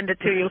will send it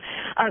to you.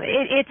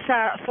 It's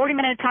a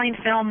 40-minute Italian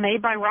film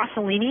made by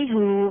Rossellini,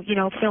 who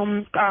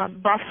film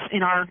buffs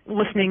in our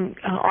listening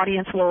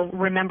audience will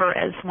remember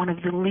as one of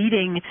the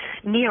leading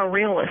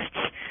neo-realists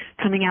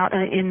coming out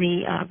in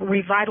the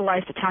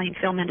revitalized Italian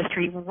film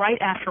industry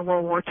right after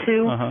World War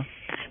II.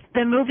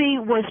 The movie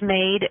was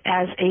made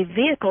as a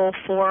vehicle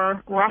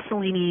for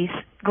Rossellini's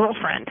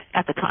girlfriend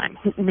at the time,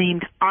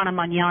 named Anna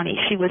Magnani.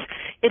 She was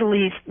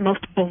Italy's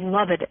most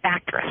beloved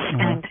actress,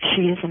 and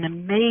she is an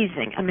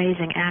amazing,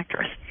 amazing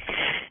actress.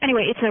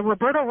 Anyway, it's a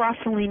Roberto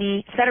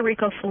Rossellini,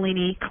 Federico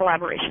Fellini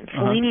collaboration.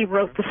 Fellini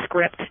wrote the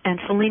script, and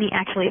Fellini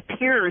actually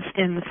appears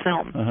in the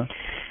film.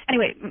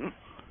 Anyway,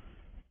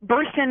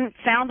 Burston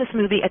found this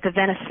movie at the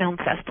Venice Film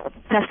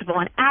Festival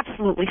and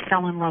absolutely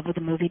fell in love with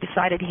the movie,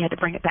 decided he had to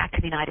bring it back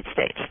to the United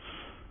States.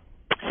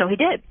 So he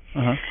did.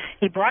 Uh-huh.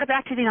 He brought it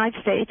back to the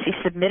United States. He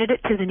submitted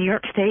it to the New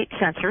York State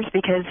censors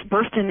because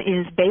Burston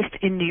is based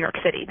in New York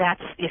City.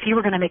 That's, if you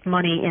were going to make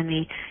money in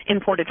the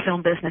imported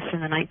film business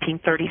in the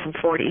 1930s and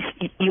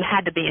 40s, you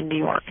had to be in New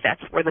York.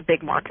 That's where the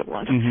big market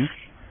was. Mm-hmm.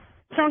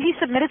 So he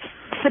submits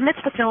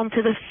the film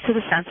to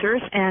the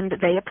censors, and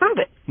they approve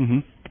it. Mm-hmm.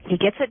 He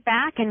gets it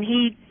back, and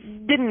he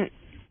didn't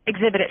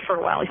exhibit it for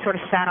a while. He sort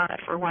of sat on it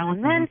for a while,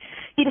 and then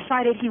he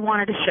decided he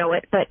wanted to show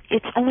it, but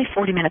it's only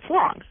 40 minutes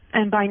long.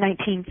 And by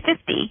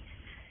 1950,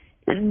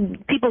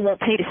 people won't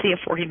pay to see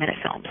a 40-minute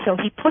film. So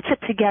he puts it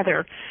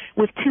together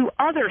with two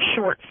other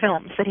short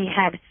films that he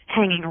had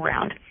hanging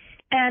around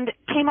and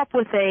came up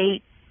with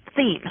a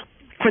theme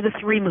for the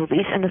three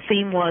movies, and the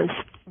theme was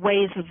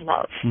Ways of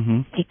Love.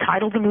 Mm-hmm. He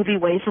titled the movie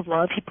Ways of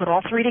Love. He put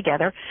all three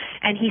together,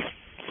 and he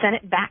sent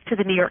it back to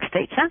the New York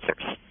State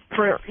censors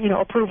for,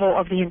 approval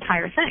of the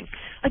entire thing.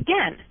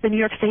 Again, the New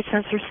York State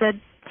censor said,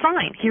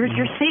 fine, here's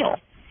your seal.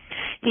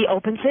 He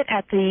opens it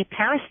at the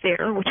Paris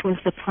Theater, which was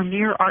the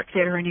premier art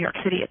theater in New York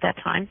City at that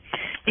time,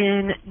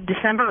 in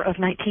December of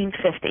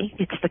 1950.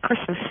 It's the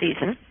Christmas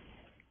season.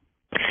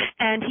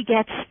 And he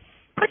gets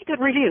pretty good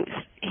reviews.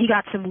 He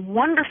got some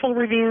wonderful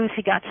reviews.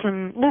 He got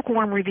some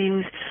lukewarm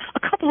reviews. A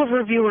couple of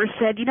reviewers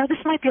said,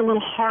 this might be a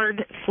little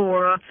hard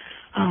for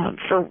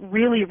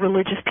really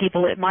religious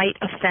people. It might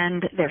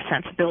offend their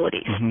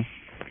sensibilities. Mm-hmm.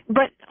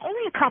 But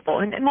only a couple,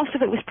 and most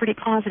of it was pretty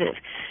positive.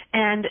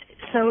 And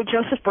so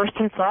Joseph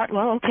Burston thought,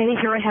 well, okay,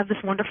 here I have this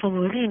wonderful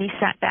movie, and he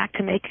sat back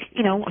to make,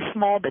 a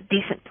small but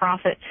decent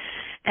profit.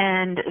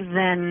 And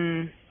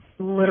then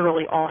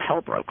literally all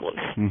hell broke loose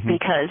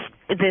because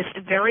this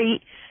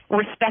very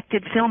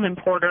respected film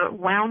importer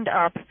wound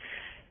up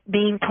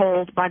being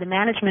told by the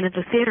management of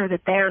the theater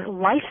that their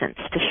license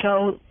to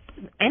show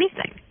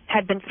anything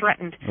had been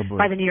threatened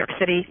by the New York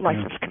City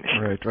License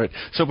Commission. Right.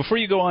 So before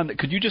you go on,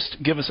 could you just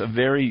give us a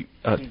very,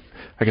 I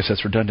guess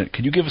that's redundant,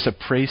 could you give us a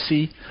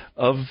précis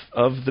of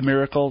The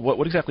Miracle?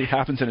 What exactly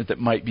happens in it that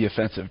might be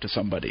offensive to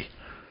somebody?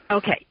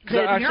 Okay.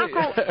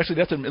 Actually,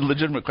 that's a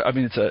legitimate. I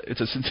mean,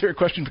 it's a sincere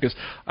question because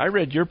I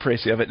read your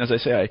précis of it, and as I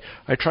say,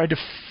 I tried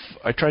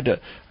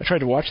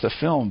to watch the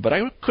film, but I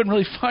couldn't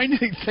really find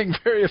anything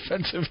very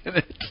offensive in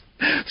it.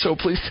 So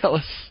please tell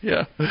us,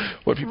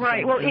 what people.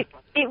 Right. Well,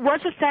 it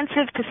was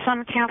offensive to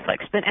some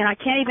Catholics, and I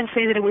can't even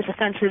say that it was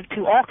offensive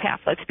to all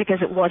Catholics because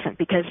it wasn't,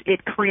 because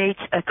it creates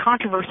a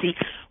controversy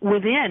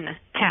within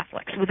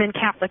Catholics, within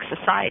Catholic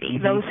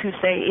society. Mm-hmm. Those who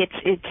say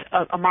it's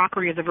a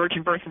mockery of the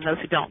virgin birth, and those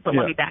who don't. But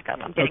let me back up.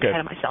 I'm getting ahead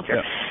of myself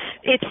here.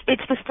 Yeah.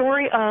 It's the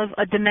story of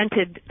a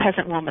demented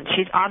peasant woman.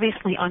 She's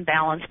obviously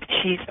unbalanced.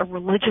 She's a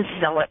religious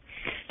zealot.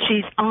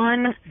 She's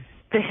on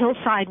the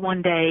hillside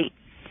one day,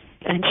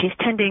 and she's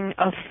tending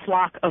a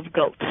flock of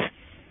goats.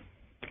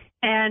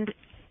 And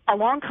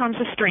along comes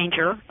a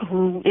stranger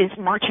who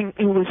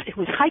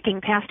was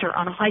hiking past her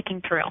on a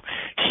hiking trail.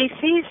 She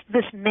sees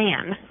this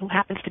man, who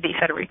happens to be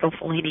Federico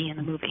Fellini in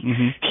the movie.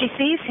 Mm-hmm. She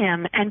sees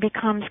him and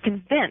becomes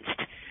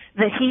convinced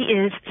that he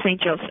is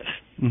St. Joseph.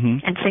 Mm-hmm.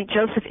 And St.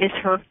 Joseph is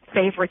her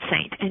favorite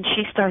saint. And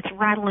she starts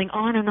rattling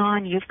on and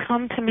on, you've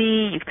come to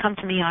me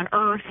on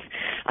earth,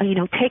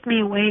 take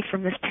me away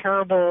from this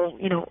terrible,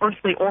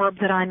 earthly orb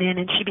that I'm in.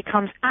 And she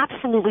becomes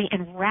absolutely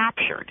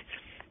enraptured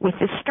with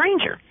this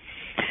stranger.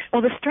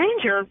 Well, the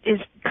stranger is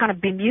kind of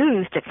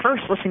bemused at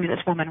first listening to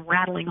this woman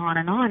rattling on,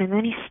 and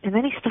then he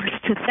starts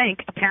to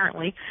think,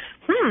 apparently,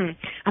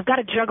 I've got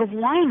a jug of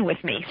wine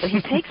with me. So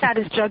he takes out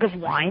his jug of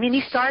wine and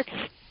he starts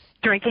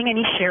drinking, and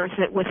he shares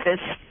it with this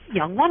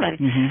young woman.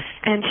 Mm-hmm.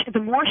 And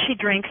the more she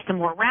drinks, the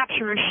more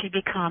rapturous she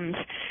becomes,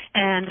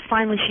 and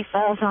finally she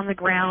falls on the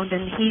ground,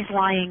 and he's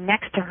lying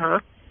next to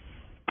her.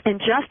 And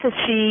just as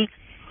she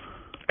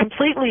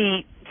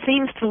completely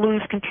seems to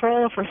lose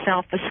control of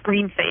herself, the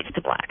screen fades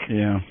to black.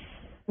 Yeah.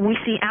 We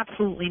see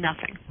absolutely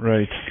nothing.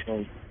 Right.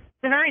 The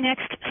very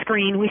next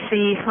screen, we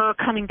see her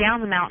coming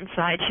down the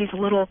mountainside. She's a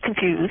little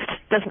confused,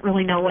 doesn't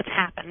really know what's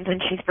happened,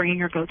 and she's bringing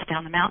her goats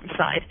down the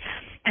mountainside.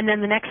 And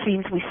then the next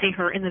scenes, we see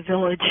her in the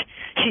village.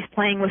 She's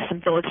playing with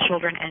some village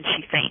children, and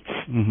she faints.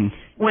 Mm-hmm.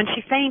 When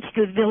she faints,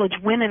 the village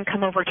women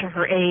come over to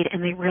her aid,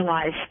 and they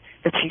realize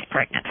that she's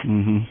pregnant.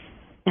 Mm-hmm.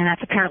 And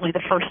that's apparently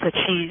the first that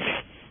she's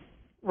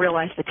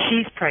realized that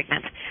she's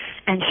pregnant.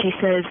 And she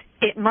says,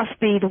 it must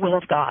be the will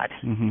of God.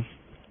 Mm-hmm.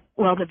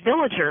 Well, the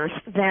villagers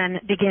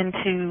then begin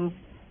to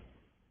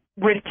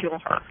ridicule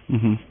her.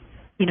 Mm-hmm.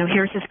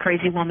 Here's this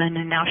crazy woman,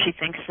 and now she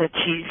thinks that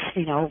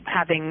she's,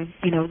 having,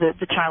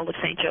 the child of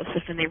St.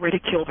 Joseph, and they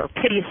ridicule her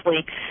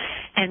piteously.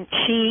 And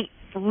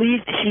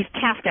she's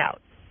cast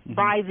out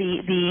by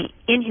the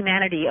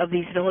inhumanity of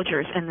these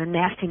villagers and the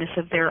nastiness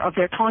of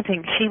their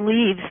taunting. She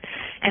leaves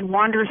and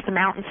wanders the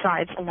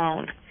mountainsides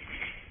alone.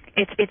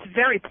 It's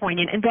very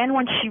poignant. And then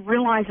when she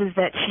realizes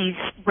that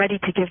she's ready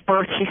to give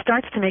birth, she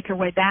starts to make her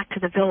way back to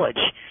the village,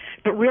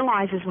 but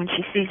realizes when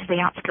she sees the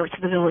outskirts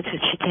of the village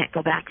that she can't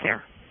go back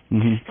there.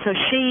 Mm-hmm. So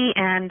she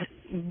and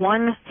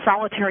one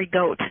solitary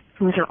goat,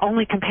 who's her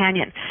only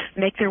companion,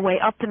 make their way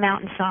up the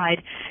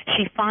mountainside.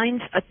 She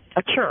finds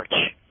a church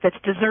that's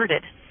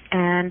deserted,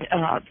 and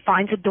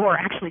finds a door.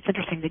 Actually, it's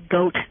interesting. The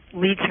goat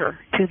leads her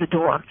to the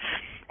door,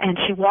 and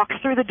she walks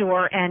through the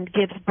door and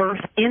gives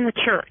birth in the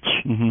church.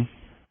 Mm-hmm.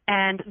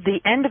 And the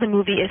end of the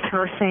movie is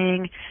her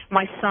saying,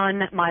 "My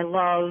son, my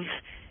love,"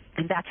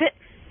 and that's it.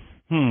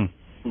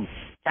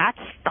 That's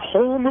the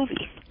whole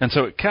movie. And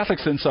so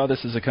Catholics then saw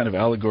this as a kind of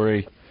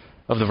allegory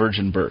of the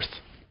virgin birth.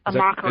 A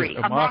mockery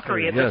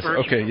of the yes.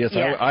 virgin. Okay, yes.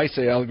 Yes. I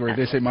say allegory,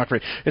 they say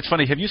mockery. It's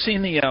funny, have you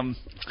seen the,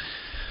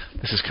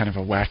 this is kind of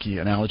a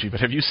wacky analogy, but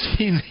have you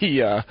seen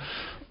the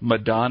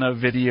Madonna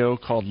video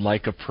called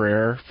Like a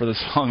Prayer, for the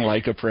song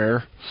Like a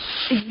Prayer?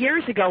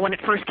 Years ago when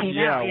it first came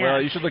out. Yeah,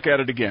 well, you should look at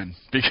it again,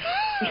 because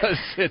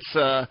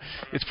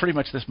it's pretty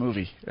much this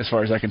movie, as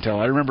far as I can tell.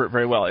 I remember it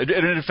very well. It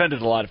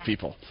offended a lot of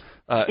people.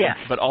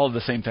 But all of the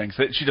same things.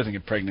 She doesn't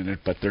get pregnant in it,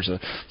 but there's a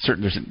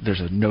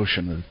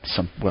notion of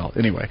some. Well,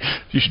 anyway,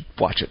 you should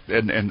watch it,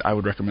 and I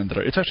would recommend that.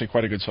 It's actually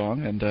quite a good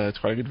song, and it's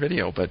quite a good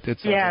video. But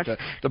it's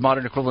the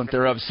modern equivalent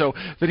thereof. So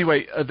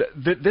anyway,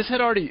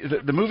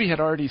 the movie had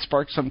already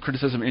sparked some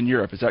criticism in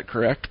Europe. Is that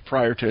correct?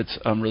 Prior to its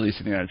release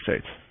in the United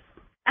States.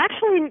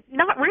 Actually,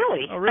 not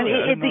really. Oh, really?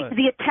 I mean,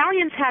 the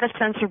Italians had a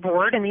censor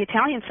board, and the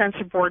Italian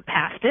censor board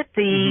passed it.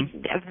 The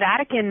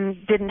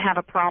Vatican didn't have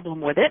a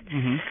problem with it.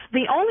 Mm-hmm.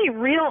 The only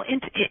real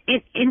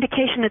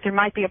indication that there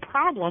might be a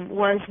problem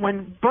was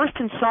when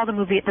Burstyn saw the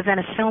movie at the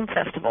Venice Film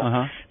Festival.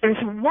 There's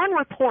one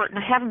report, and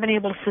I haven't been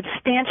able to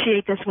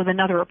substantiate this with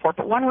another report,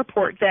 but one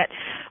report that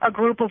a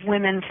group of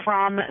women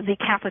from the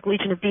Catholic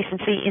Legion of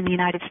Decency in the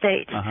United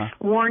States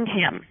warned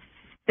him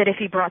that if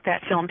he brought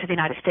that film to the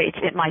United States,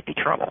 it might be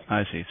trouble.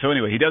 I see. So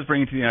anyway, he does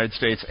bring it to the United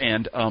States,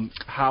 and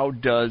how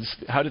do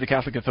the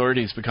Catholic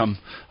authorities become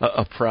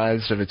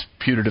apprised of its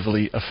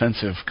putatively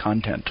offensive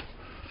content?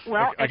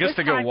 Well, I guess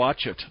they go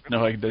watch it.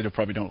 No, they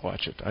probably don't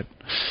watch it.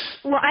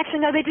 Well, actually,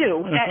 no, they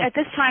do. At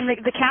this time,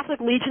 the Catholic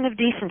Legion of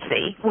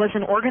Decency was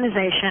an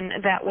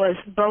organization that was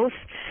both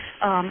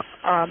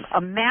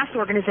a mass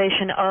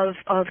organization of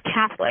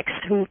Catholics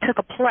who took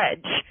a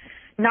pledge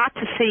not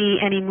to see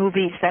any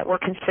movies that were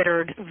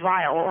considered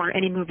vile or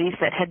any movies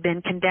that had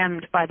been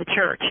condemned by the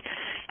church.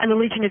 And the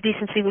Legion of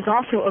Decency was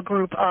also a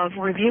group of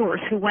reviewers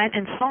who went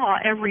and saw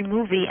every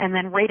movie and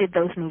then rated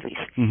those movies.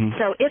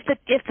 So if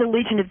the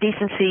Legion of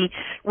Decency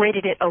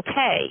rated it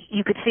okay,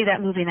 you could see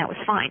that movie and that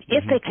was fine.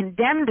 If they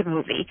condemned a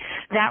movie,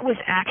 that was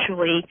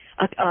actually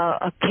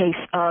a case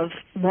of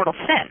mortal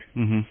sin.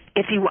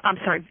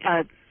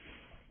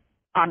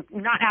 I'm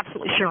not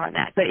absolutely sure on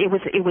that, but it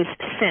was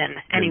sin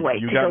anyway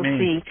to go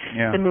see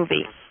the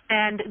movie.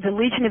 And the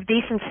Legion of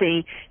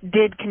Decency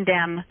did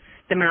condemn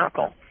The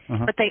Miracle,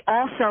 but they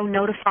also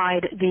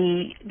notified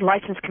the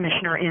license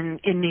commissioner in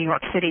New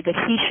York City that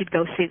he should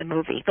go see the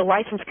movie. The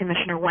license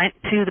commissioner went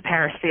to the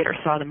Paris Theater,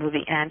 saw the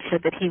movie, and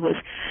said that he was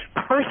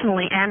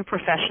personally and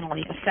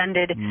professionally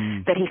offended,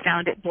 that he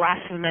found it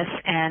blasphemous,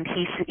 and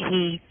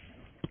he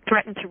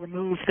threatened to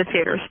remove the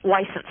theater's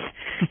license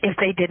if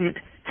they didn't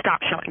stop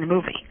showing the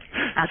movie.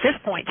 At this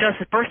point,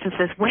 Joseph Burstyn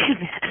says, wait a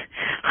minute,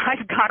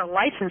 I've got a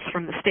license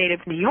from the state of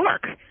New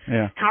York.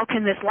 How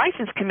can this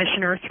license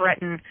commissioner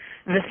threaten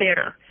the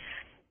theater?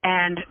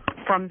 And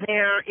from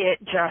there, it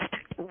just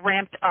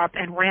ramped up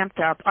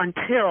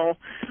until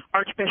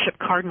Archbishop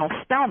Cardinal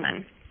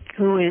Spellman,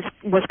 who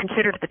was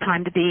considered at the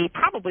time to be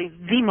probably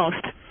the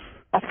most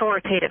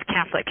authoritative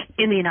Catholic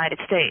in the United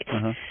States,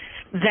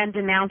 then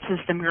denounces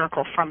The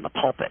Miracle from the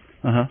pulpit.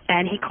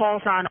 And he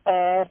calls on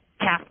all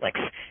Catholics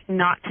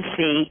not to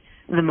see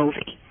the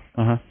movie.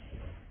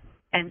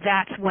 And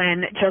that's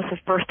when Joseph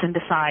Burstyn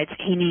decides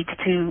he needs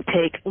to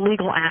take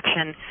legal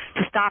action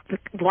to stop the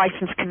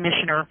license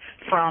commissioner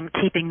from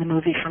keeping the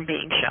movie from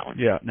being shown.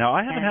 Yeah. Now,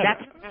 I haven't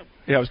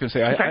I was going to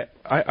say,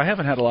 I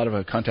haven't had a lot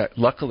of contact,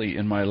 luckily,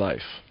 in my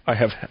life. I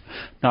have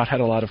not had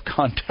a lot of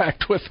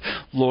contact with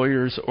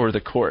lawyers or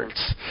the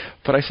courts.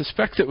 But I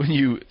suspect that when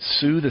you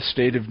sue the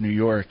state of New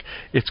York,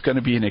 it's going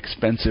to be an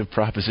expensive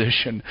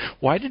proposition.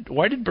 Why did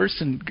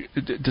Burstyn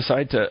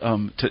decide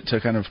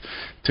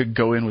to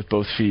go in with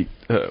both feet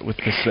with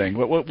this thing?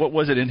 What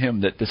was it in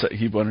him that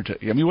he wanted to?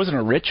 I mean, he wasn't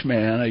a rich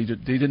man. He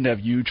didn't have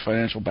huge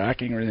financial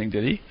backing or anything,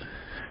 did he?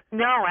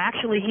 No,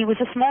 actually, he was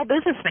a small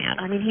businessman.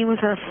 I mean, he was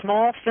a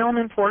small film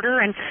importer,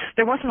 and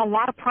there wasn't a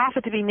lot of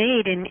profit to be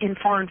made in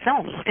foreign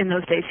films in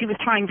those days. He was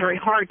trying very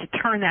hard to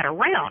turn that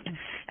around,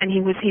 and he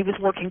was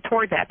working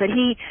toward that. But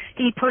he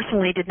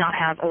personally did not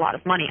have a lot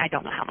of money. I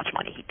don't know how much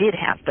money he did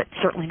have, but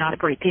certainly not a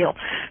great deal.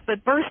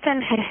 But Burstyn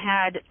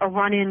had a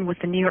run-in with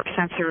the New York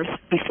censors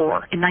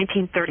before. In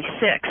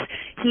 1936,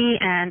 he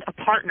and a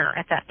partner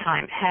at that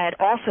time had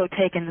also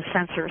taken the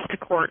censors to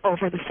court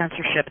over the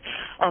censorship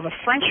of a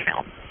French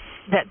film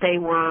that they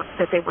were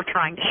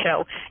trying to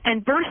show.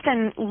 And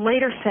Burstyn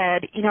later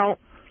said,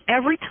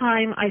 every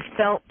time I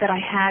felt that I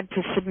had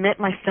to submit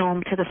my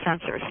film to the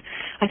censors,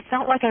 I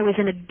felt like I was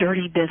in a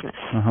dirty business.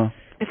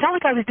 I felt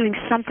like I was doing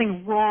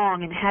something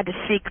wrong and had to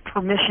seek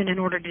permission in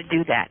order to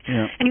do that.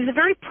 And he was a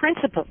very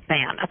principled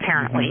man,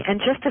 apparently, and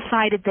just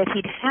decided that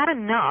he'd had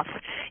enough.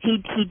 He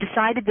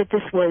decided that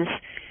this was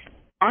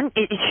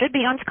it should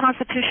be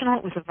unconstitutional.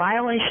 It was a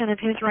violation of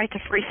his right to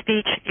free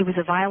speech. It was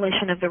a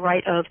violation of the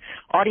right of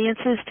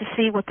audiences to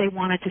see what they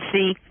wanted to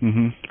see.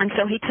 And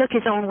so he took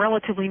his own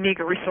relatively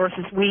meager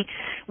resources. We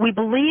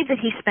believe that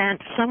he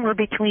spent somewhere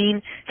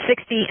between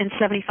 $60,000 and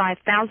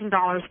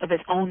 $75,000 of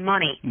his own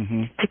money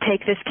to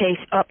take this case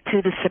up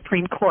to the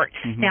Supreme Court.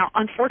 Now,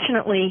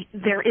 unfortunately,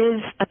 there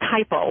is a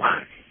typo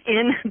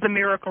in the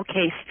Miracle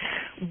Case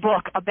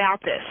book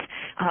about this.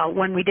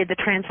 When we did the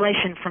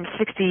translation from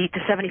 $60,000 to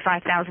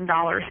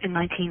 $75,000 in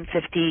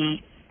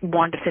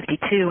 1951 to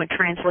 52 and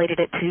translated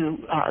it to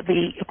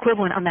the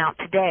equivalent amount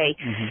today,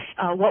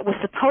 what was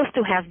supposed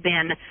to have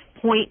been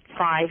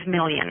 $0.5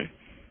 million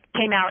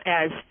came out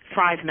as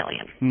 $5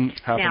 million.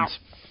 Happens.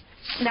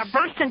 Now,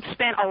 Burston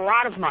spent a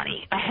lot of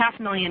money,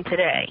 $500,000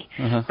 today,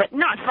 but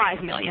not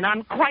 $5 million.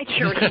 I'm quite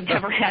sure he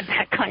never had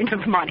that kind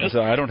of money.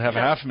 So I don't have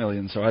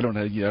 $500,000, so I don't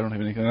have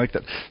anything like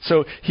that.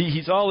 So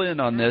he's all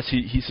in on this.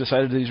 He's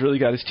decided that he's really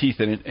got his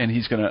teeth in it, and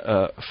he's going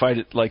to fight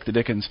it like the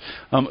Dickens.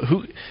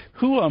 Who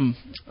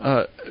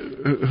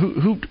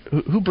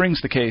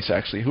brings the case?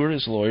 Actually, who are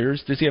his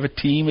lawyers? Does he have a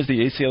team? Is the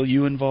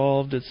ACLU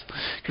involved?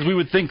 Because we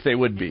would think they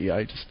would be.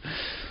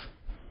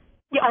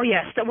 Oh,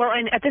 yes. Well,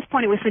 and at this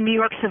point, it was the New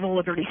York Civil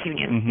Liberties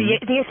Union.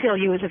 The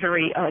ACLU is a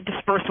very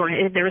dispersed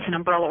organization. There is an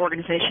umbrella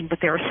organization, but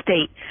there are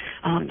state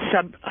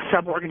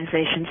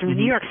sub-organizations. And the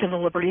New York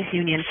Civil Liberties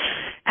Union,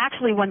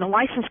 actually, when the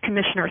license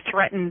commissioner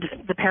threatened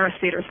the Paris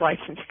Theater's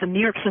license, the New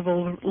York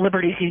Civil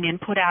Liberties Union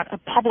put out a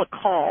public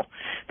call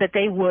that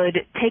they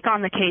would take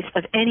on the case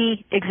of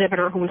any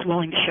exhibitor who was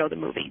willing to show the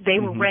movie. They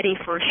were ready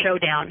for a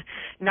showdown,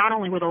 not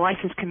only with the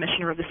license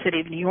commissioner of the city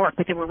of New York,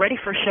 but they were ready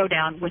for a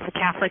showdown with the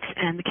Catholics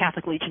and the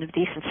Catholic Legion of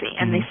Decency,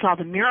 and they saw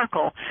the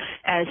Miracle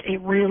as a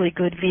really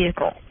good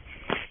vehicle.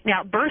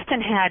 Now, Burston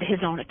had his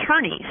own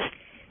attorneys,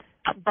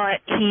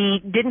 but he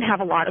didn't have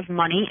a lot of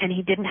money, and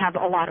he didn't have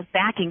a lot of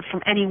backing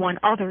from anyone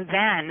other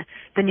than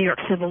the New York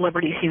Civil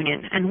Liberties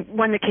Union. And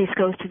when the case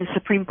goes to the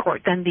Supreme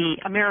Court, then the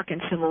American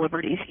Civil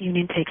Liberties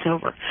Union takes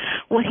over.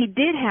 What he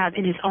did have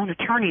in his own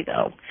attorney,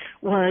 though,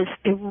 was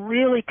a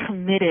really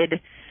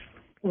committed,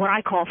 what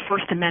I call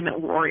First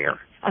Amendment warrior,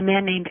 a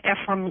man named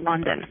Ephraim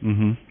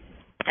London.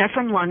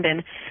 Ephraim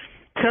London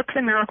took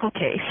the Miracle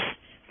Case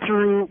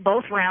through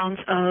both rounds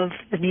of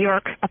the New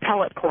York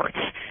appellate courts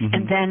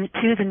and then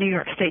to the New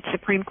York State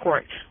Supreme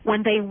Court.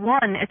 When they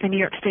won at the New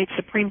York State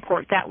Supreme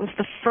Court, that was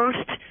the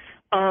first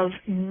of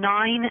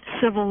 9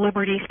 civil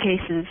liberties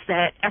cases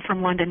that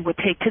Ephraim London would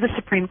take to the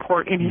Supreme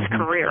Court in his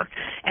career,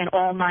 and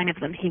all 9 of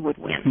them he would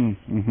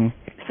win.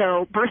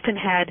 So Burston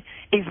had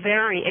a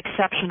very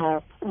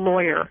exceptional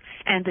lawyer,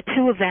 and the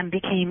two of them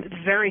became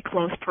very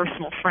close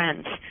personal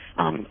friends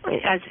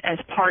as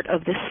part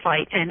of this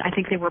fight, and I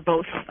think they were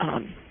both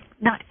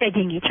not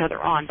egging each other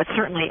on, but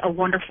certainly a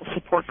wonderful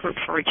support group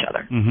for each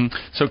other.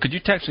 So could you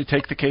actually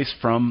take the case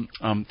from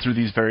through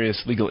these various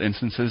legal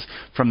instances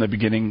from the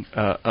beginning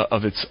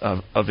of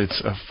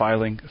its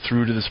filing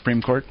through to the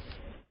Supreme Court?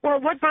 Well,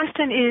 what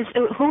Burston is,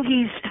 who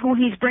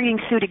he's bringing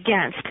suit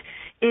against,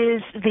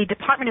 is the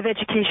Department of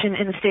Education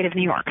in the state of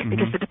New York,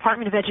 because the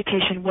Department of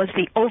Education was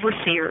the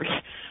overseers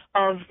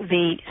of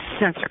the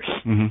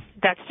censors.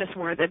 That's just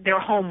where their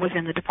home was,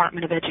 in the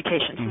Department of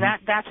Education. So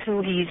that's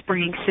who he's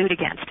bringing suit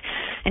against.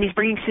 And he's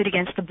bringing suit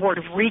against the Board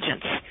of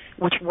Regents,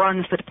 which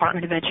runs the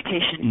Department of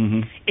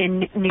Education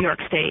in New York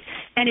State.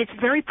 And it's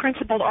very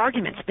principled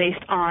arguments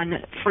based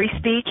on free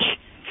speech,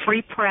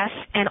 free press,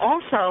 and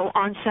also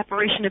on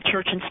separation of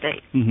church and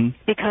state.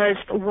 Because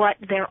what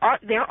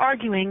they're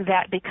arguing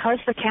that because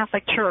the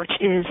Catholic Church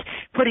is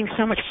putting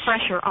so much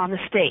pressure on the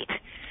state.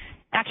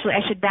 Actually,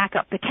 I should back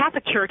up. The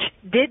Catholic Church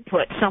did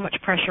put so much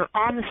pressure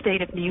on the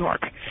state of New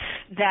York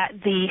that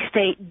the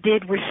state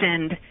did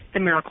rescind the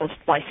Miracle's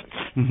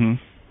license.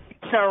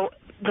 So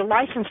the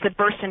license that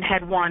Burston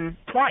had won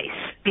twice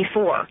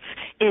before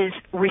is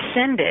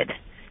rescinded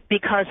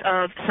because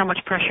of so much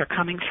pressure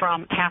coming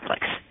from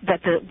Catholics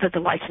that the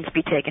license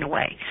be taken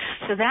away.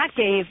 So that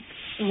gave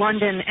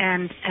London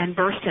and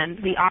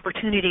Burston the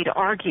opportunity to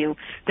argue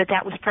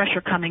that was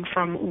pressure coming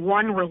from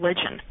one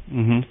religion.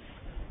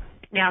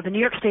 Now, the New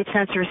York State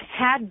censors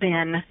had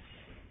been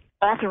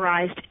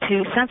authorized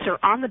to censor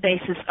on the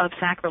basis of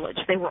sacrilege.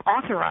 They were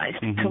authorized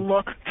to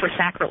look for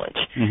sacrilege.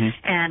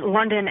 And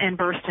London and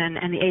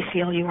Burston and the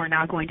ACLU are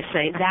now going to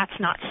say that's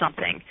not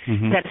something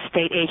that a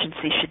state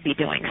agency should be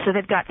doing. So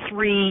they've got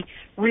 3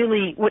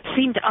 really, what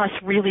seemed to us,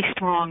 really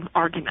strong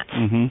arguments.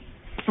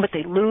 But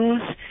they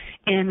lose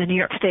in the New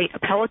York State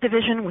Appellate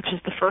Division, which is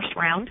the first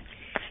round.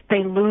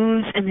 They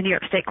lose in the New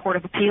York State Court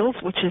of Appeals,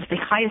 which is the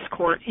highest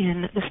court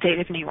in the state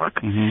of New York,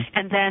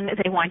 and then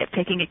they wind up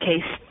taking the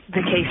case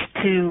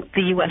to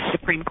the U.S.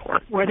 Supreme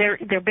Court, where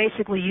they're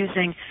basically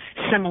using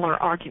similar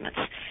arguments.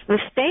 The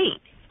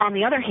state, on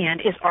the other hand,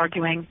 is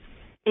arguing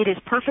it is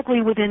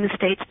perfectly within the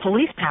state's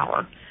police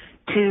power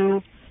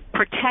to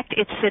protect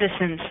its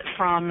citizens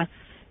from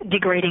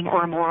degrading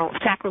or immoral,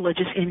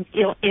 sacrilegious,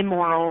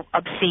 immoral,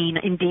 obscene,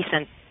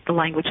 indecent, the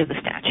language of the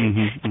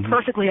statute. It's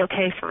perfectly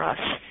okay for us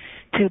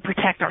to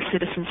protect our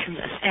citizens from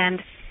this.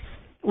 And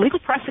legal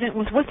precedent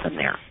was with them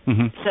there.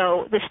 Mm-hmm.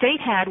 So the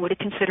state had what it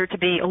considered to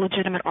be a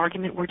legitimate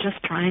argument. We're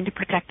just trying to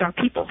protect our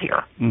people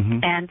here. Mm-hmm.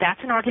 And that's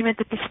an argument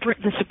that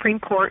the Supreme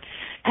Court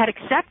had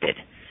accepted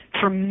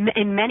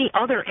in many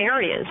other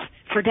areas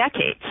for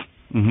decades.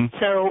 Mm-hmm.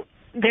 So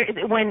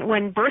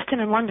when Burston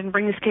and London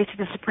bring this case to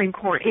the Supreme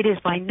Court, it is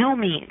by no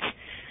means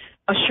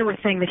a sure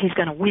thing that he's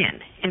going to win.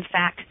 In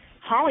fact,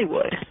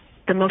 Hollywood,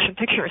 the Motion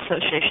Picture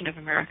Association of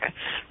America,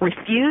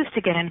 refused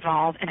to get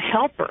involved and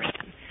help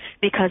Burston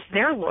because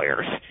their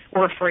lawyers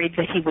were afraid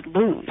that he would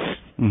lose.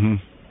 Mm-hmm.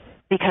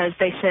 Because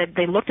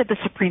they looked at the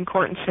Supreme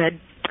Court and said,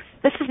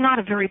 this is not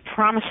a very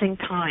promising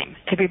time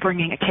to be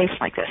bringing a case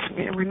like this.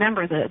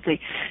 Remember,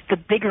 the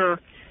bigger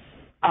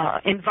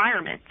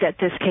environment that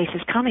this case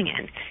is coming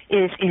in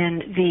is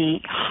in the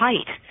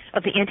height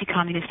of the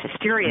anti-communist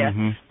hysteria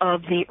mm-hmm.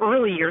 of the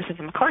early years of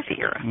the McCarthy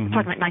era. Mm-hmm.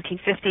 We're talking about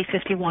 1950,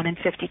 51, and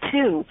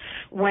 52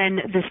 when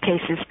this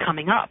case is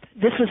coming up.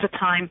 This was a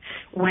time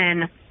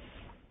when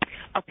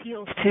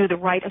appeals to the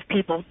right of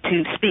people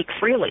to speak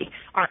freely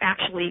are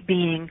actually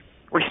being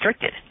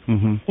restricted.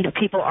 Mm-hmm.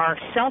 People are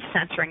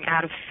self-censoring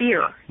out of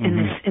fear in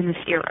this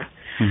era.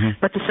 Mm-hmm.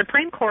 But the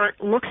Supreme Court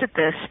looks at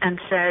this and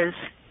says,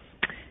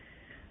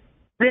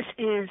 this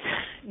is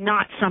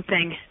not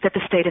something that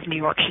the state of New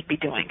York should be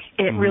doing.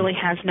 It really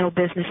has no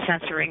business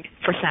censoring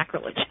for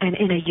sacrilege. And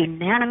in a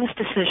unanimous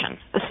decision,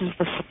 this is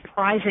the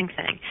surprising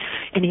thing,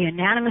 in a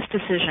unanimous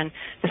decision,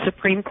 the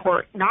Supreme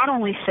Court not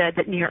only said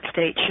that New York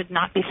State should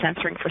not be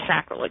censoring for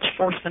sacrilege,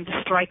 forced them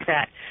to strike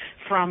that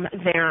from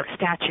their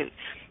statute,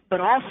 but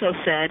also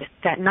said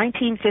that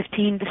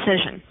 1915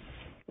 decision,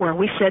 where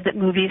we said that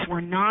movies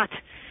were not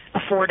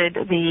afforded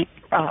the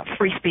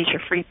free speech or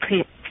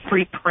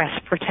free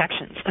press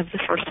protections of the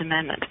First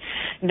Amendment,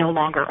 no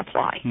longer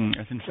apply.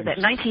 So that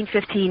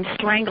 1915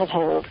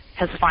 stranglehold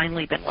has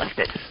finally been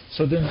lifted.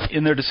 So then,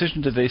 in their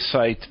decision, did they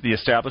cite the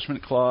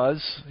Establishment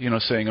Clause,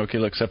 saying, okay,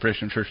 look,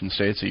 separation of church and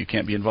state, so you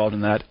can't be involved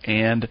in that,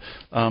 and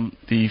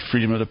the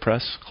Freedom of the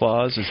Press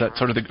Clause? Is that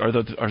sort of are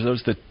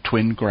those the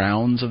twin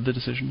grounds of the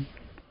decision?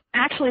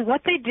 Actually,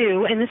 what they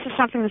do, and this is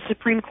something the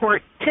Supreme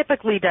Court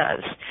typically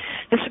does,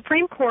 the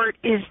Supreme Court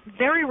is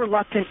very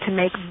reluctant to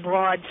make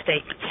broad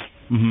statements.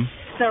 Mm-hmm.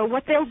 So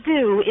what they'll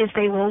do is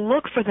they will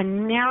look for the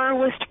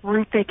narrowest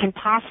route they can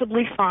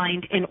possibly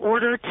find in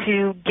order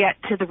to get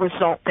to the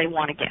result they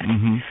want to get.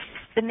 Mm-hmm.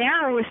 The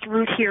narrowest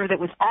route here that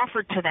was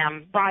offered to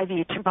them by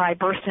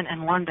Burston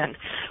and London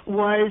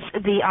was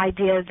the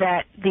idea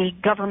that the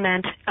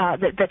government,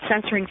 that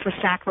censoring for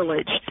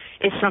sacrilege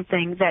is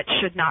something that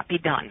should not be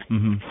done.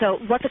 Mm-hmm. So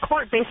what the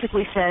court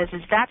basically says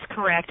is that's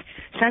correct.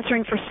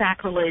 Censoring for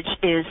sacrilege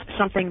is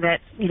something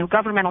that,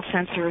 governmental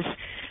censors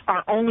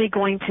are only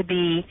going to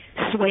be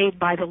swayed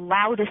by the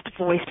loudest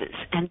voices,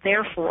 and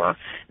therefore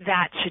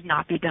that should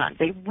not be done.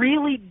 They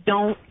really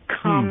don't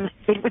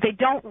they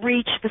don't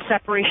reach the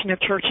separation of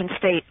church and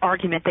state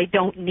argument. They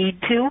don't need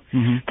to.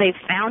 Mm-hmm. They've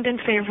found in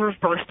favor of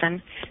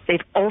Burston.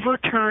 They've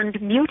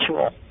overturned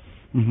Mutual,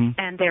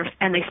 and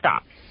they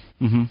stop.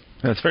 Mm-hmm.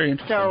 That's very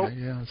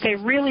interesting. So they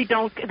really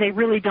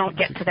don't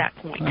get to that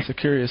point. That's a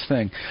curious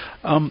thing.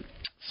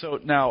 So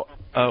now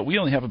we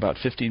only have about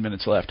 15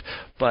 minutes left,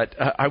 but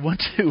I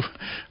want to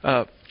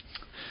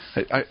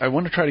I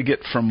want to try to get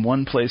from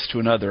one place to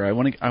another. I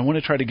want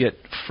to try to get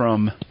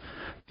from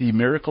the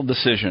miracle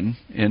decision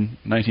in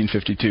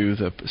 1952,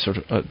 the sort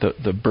of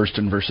the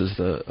Burston versus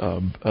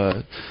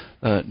the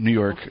New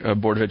York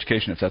Board of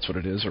Education, if that's what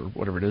it is, or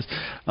whatever it is.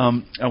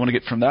 I want to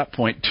get from that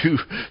point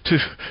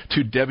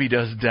to Debbie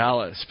Does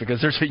Dallas, because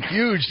there's a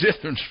huge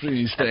difference between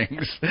these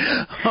things,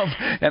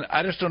 and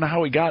I just don't know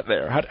how we got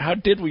there. How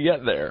did we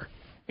get there?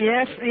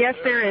 Yes,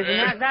 there is.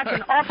 And that's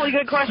an awfully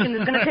good question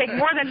that's going to take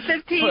more than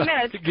 15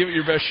 minutes. Give it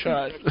your best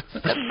shot.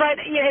 But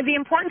the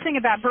important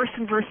thing about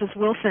Burston versus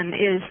Wilson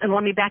is, and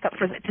let me back up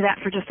to that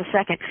for just a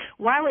second,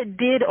 while it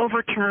did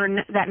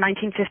overturn that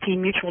 1915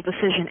 Mutual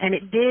decision, and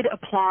it did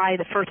apply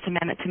the First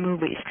Amendment to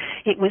movies,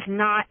 it was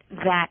not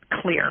that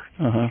clear.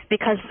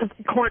 Because the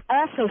court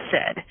also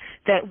said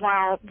that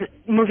while the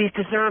movies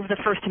deserve the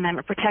First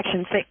Amendment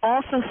protections, they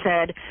also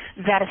said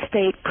that a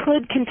state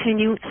could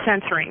continue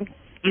censoring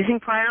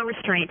using prior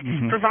restraint,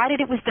 provided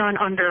it was done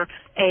under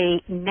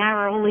a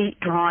narrowly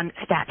drawn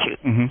statute.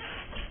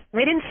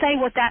 They didn't say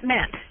what that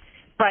meant,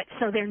 but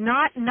so they're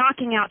not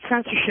knocking out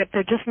censorship,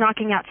 they're just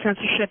knocking out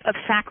censorship of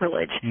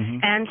sacrilege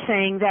and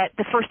saying that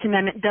the First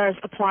Amendment does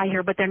apply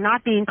here, but they're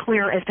not being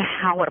clear as to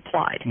how it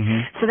applied.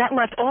 So that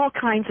left all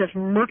kinds of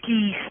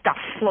murky stuff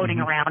floating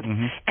around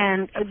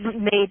and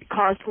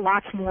caused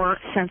lots more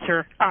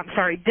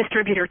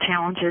distributor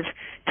challenges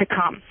to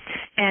come.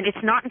 And it's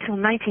not until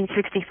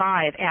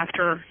 1965,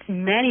 after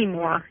many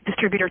more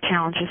distributor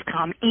challenges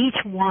come, each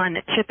one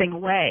chipping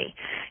away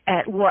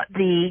at what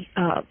the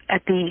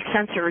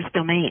censor's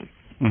domain.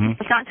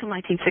 It's not until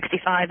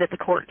 1965 that the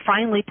court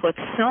finally put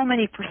so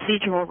many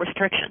procedural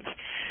restrictions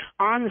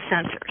on the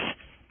censors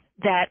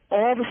that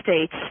all the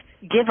states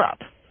give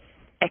up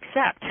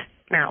except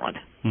Maryland.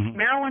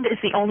 Maryland is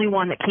the only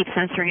one that keeps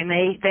censoring, and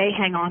they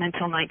hang on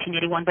until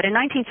 1981. But in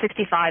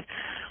 1965,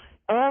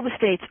 all the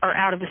states are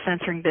out of the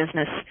censoring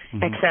business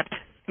except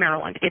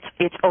Maryland.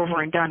 It's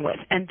over and done with.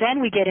 And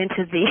then we get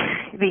into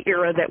the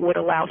era that would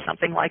allow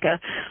something like a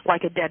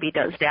Debbie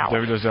Does Dallas.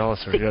 Debbie Does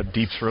Dallas, or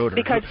Deep Throat.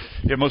 Because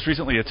most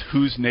recently it's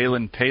Who's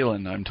Nailin'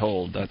 Palin, I'm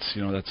told. That's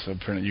a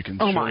print you can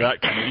show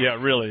that kind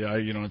of, really,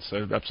 it's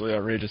absolutely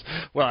outrageous.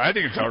 Well, I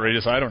think it's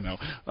outrageous. I don't know.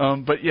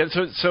 But yeah,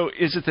 so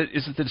is it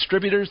the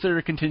distributors that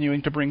are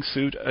continuing to bring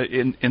suit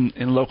in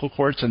local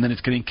courts, and then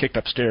it's getting kicked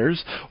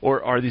upstairs,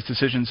 or are these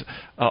decisions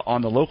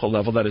on the local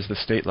level, that is the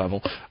state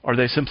level, are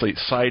they simply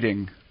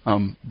citing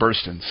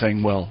Burston,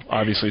 saying, well,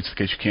 obviously it's the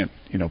case you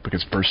can't,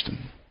 because Burston?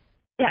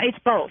 Yeah, it's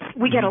both.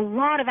 We get a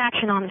lot of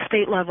action on the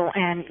state level,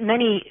 and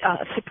many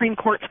Supreme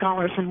Court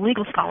scholars and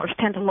legal scholars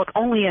tend to look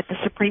only at the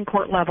Supreme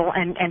Court level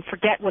and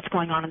forget what's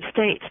going on in the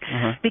states.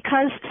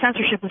 Because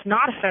censorship was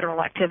not a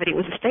federal activity, it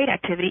was a state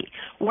activity,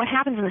 what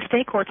happens in the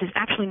state courts is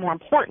actually more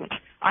important,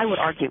 I would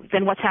argue,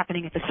 than what's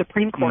happening at the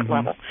Supreme Court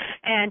level.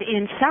 And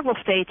in several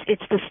states,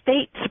 it's the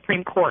state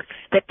Supreme Court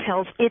that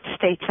tells its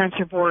state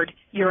censor board,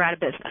 you're out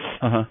of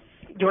business.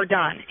 You're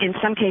done. In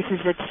some cases,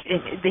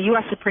 the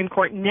U.S. Supreme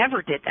Court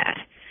never did that.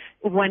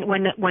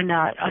 When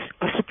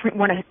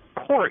a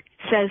court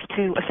says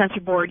to a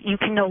censor board, you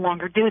can no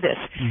longer do this,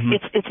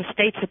 it's a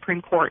state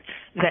Supreme Court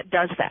that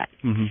does that.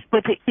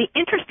 But the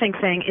interesting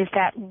thing is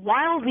that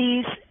while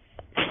these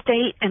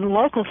state and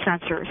local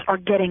censors are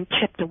getting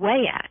chipped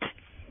away at,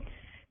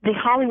 the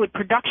Hollywood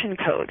Production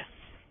Code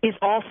is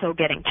also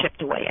getting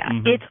chipped away at.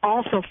 It's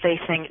also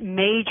facing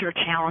major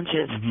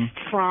challenges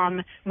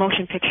from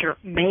motion picture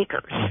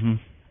makers.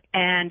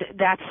 And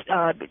that's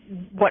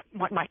what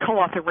my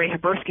co-author Ray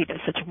Habersky does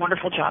such a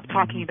wonderful job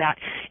talking about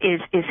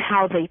is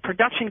how the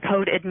Production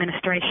Code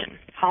Administration,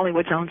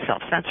 Hollywood's own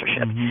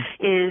self-censorship,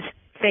 is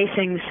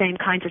facing the same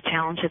kinds of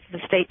challenges the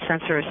state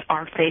censors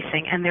are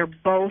facing, and they're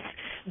both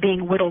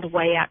being whittled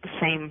away at the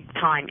same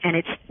time. And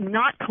it's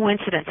not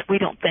coincidence, we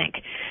don't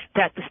think,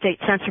 that the state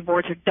censor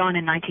boards are done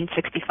in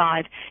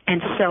 1965,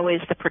 and so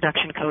is the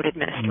Production Code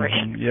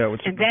Administration.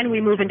 And then we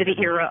move into the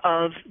era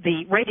of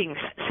the ratings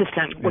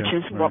system, which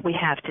is what we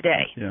have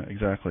today. Yeah,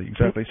 exactly.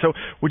 So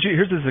this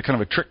is a kind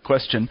of a trick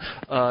question,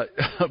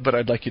 but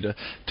I'd like you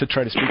to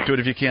try to speak to it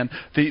if you can.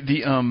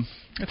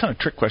 It's not a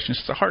trick question.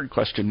 It's a hard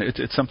question.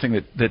 It's something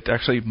that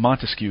actually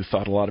Montesquieu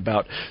thought a lot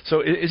about. So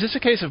is this a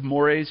case of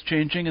mores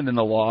changing and then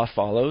the law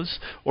follows,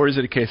 or is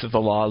it a case of the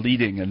law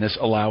leading and this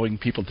allowing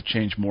people to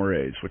change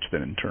mores, which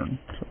then in turn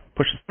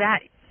pushes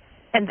that?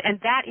 And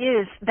that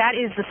is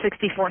the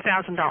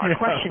 $64,000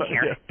 question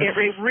here. It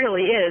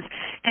really is.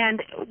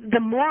 And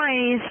the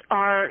mores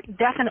are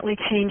definitely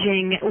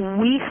changing,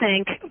 we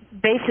think,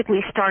 basically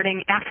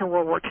starting after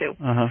World War II.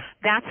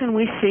 That's when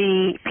we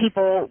see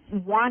people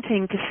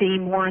wanting to see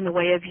more in the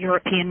way of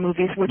European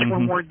movies, which were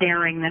more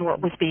daring than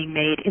what was being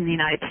made in the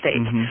United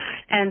States.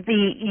 And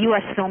the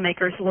U.S.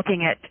 filmmakers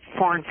looking at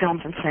foreign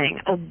films and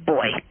saying, oh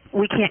boy,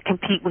 we can't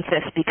compete with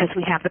this because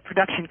we have the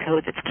production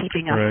code that's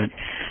keeping us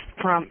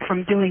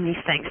from doing these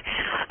things.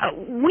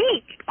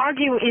 We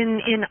argue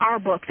in our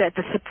book that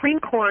the Supreme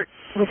Court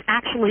was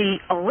actually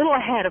a little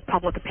ahead of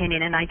public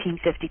opinion in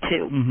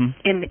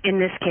 1952 in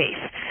this case,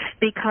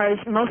 because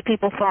most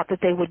people thought that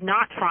they would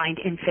not find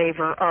in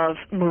favor of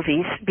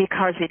movies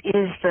because it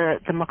is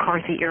the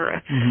McCarthy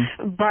era,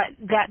 but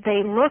that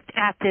they looked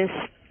at this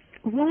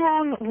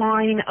long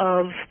line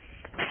of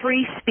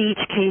free speech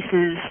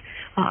cases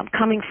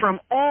coming from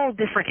all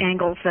different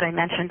angles that I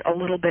mentioned a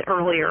little bit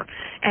earlier,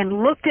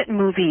 and looked at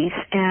movies,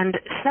 and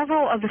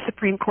several of the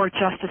Supreme Court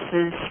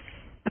justices,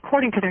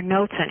 according to their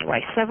notes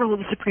anyway, several of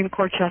the Supreme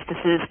Court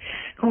justices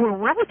who were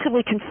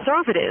relatively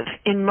conservative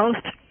in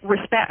most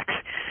respects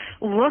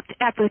looked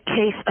at the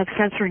case of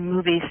censoring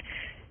movies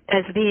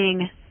as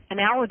being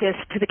analogous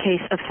to the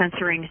case of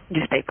censoring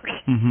newspapers.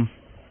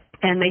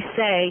 And they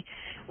say,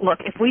 look,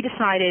 if we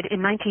decided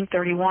in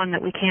 1931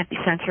 that we can't be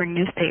censoring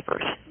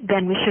newspapers,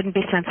 then we shouldn't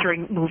be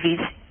censoring movies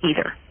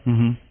either.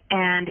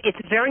 And it's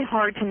very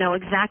hard to know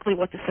exactly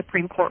what the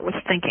Supreme Court was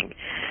thinking.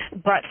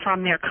 But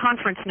from their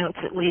conference notes,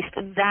 at least,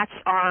 that's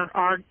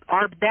our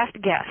best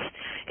guess,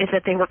 is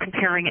that they were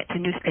comparing it to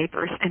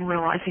newspapers and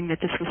realizing that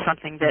this was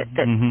something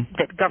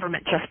that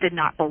government just did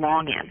not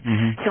belong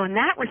in. So in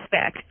that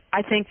respect,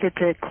 I think that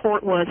the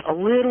court was a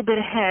little bit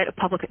ahead of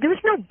public. There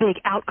was no big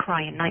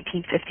outcry in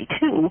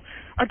 1952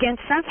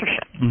 against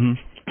censorship.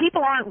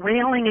 People aren't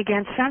railing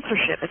against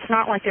censorship. It's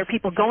not like there are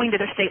people going to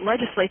their state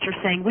legislature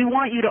saying, we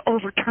want you to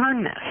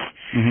overturn this.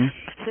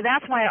 So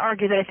that's why I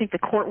argue that I think the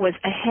court was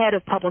ahead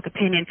of public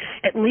opinion,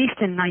 at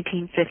least in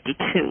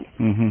 1952.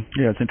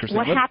 Yeah, it's interesting.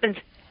 What happens...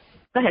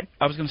 Go ahead.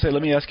 I was going to say,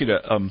 let me ask you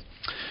to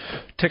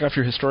take off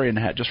your historian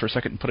hat just for a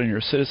second and put on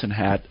your citizen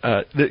hat,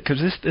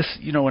 because this,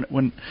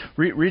 when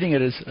reading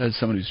it as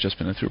someone who's just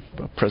been through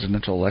a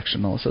presidential election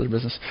and all this other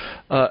business,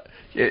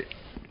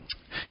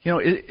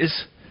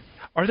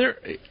 are there?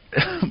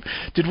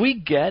 Did we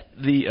get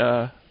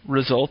the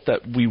result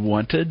that we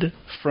wanted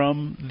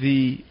from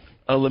the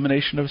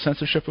elimination of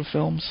censorship of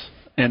films?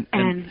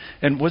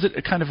 And was it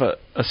a kind of a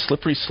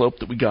slippery slope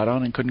that we got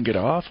on and couldn't get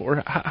off,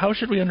 or how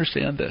should we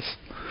understand this?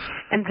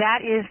 And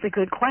that is the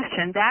good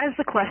question. That is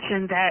the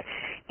question that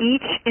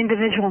each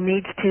individual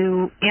needs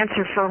to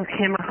answer for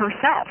him or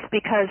herself,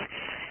 because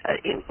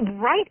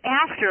right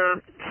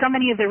after so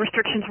many of the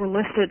restrictions were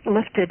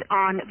lifted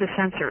on the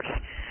censors,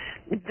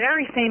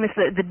 very famous,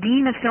 the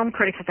dean of film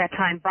critics at that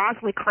time,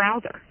 Bosley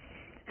Crowther,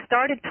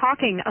 started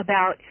talking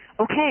about,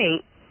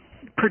 okay,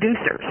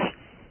 producers,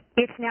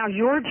 it's now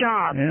your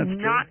job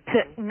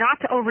not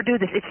to overdo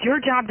this. It's your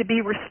job to be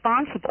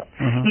responsible.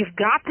 You've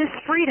got this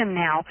freedom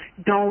now.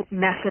 Don't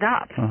mess it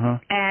up.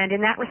 And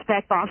in that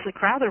respect, Bosley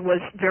Crowther was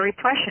very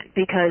prescient,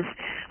 because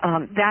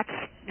that's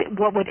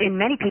what would, in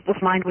many people's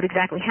mind, would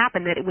exactly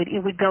happen. That it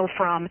would go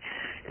from,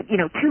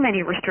 too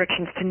many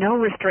restrictions to no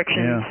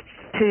restrictions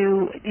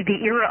to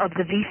the era of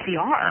the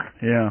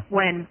VCR,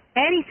 when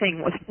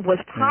anything was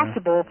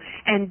possible.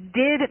 And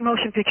did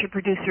motion picture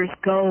producers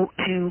go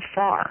too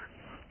far?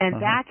 And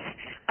that's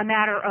a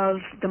matter of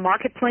the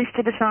marketplace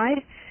to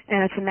decide,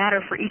 and it's a matter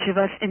for each of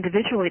us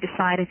individually to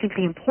decide. I think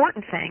the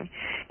important thing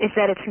is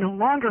that it's no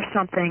longer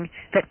something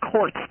that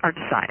courts are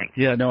deciding.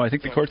 Yeah, no, I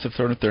think the courts have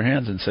thrown up their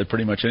hands and said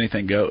pretty much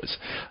anything goes.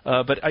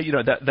 But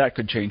that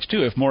could change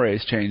too if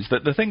mores change.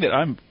 The thing that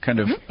I'm kind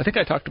of, I think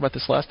I talked about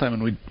this last time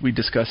when we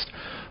discussed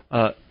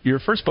your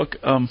first book,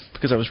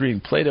 because I was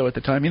reading Plato at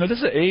the time. This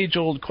is an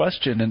age-old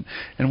question,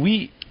 and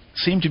we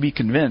seem to be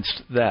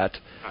convinced that,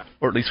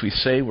 or at least we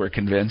say we're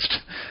convinced,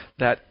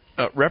 that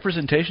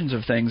representations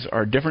of things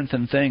are different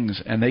than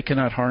things and they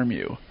cannot harm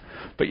you.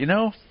 But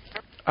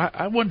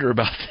I wonder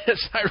about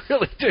this. I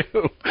really do.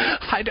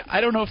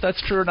 I don't know if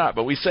that's true or not,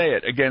 but we say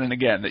it again and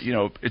again, that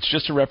it's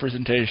just a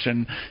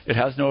representation. It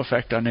has no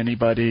effect on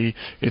anybody.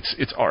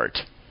 It's art.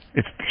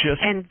 It's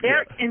just and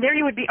there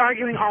you would be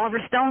arguing Oliver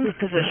Stone's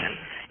position.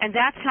 And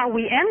that's how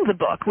we end the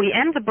book. We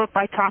end the book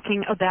by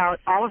talking about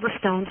Oliver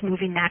Stone's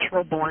movie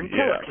Natural Born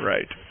Killers. Yeah,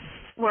 right.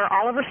 Where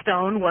Oliver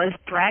Stone was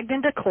dragged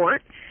into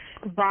court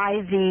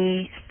by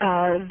the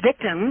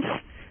victims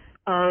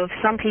of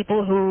some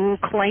people who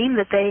claim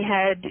that they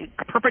had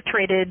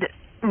perpetrated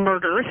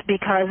murders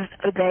because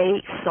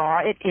they saw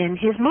it in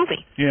his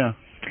movie. Yeah.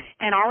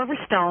 And Oliver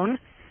Stone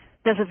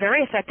does a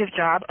very effective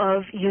job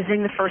of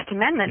using the First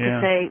Amendment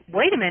to say,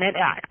 wait a minute,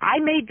 I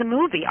made the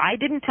movie. I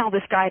didn't tell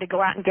this guy to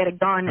go out and get a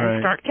gun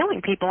and start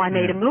killing people. I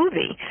made a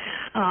movie.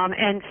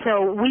 And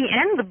so we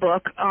end the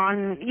book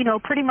on,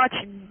 pretty much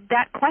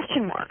that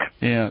question mark.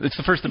 Yeah, it's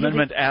the First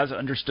Amendment as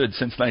understood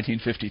since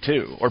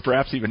 1952, or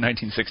perhaps even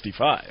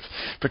 1965,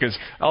 because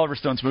Oliver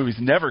Stone's movies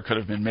never could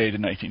have been made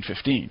in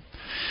 1915.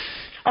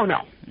 Oh, no.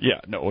 Yeah,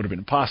 no, it would have been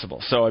impossible.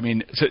 So,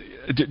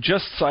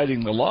 just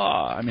citing the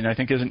law, I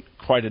think isn't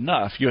quite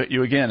enough.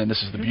 You again, and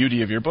this is the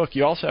beauty of your book,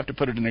 you also have to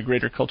put it in a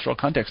greater cultural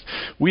context.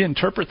 We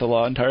interpret the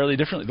law entirely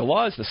differently. The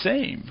law is the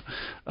same.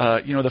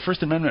 The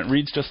First Amendment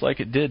reads just like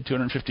it did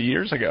 250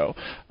 years ago,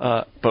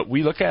 but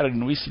we look at it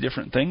and we see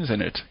different things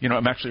in it.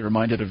 I'm actually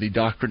reminded of the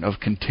doctrine of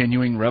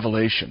continuing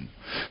revelation.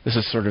 This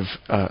is sort of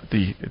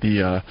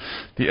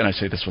and I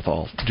say this with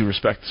all due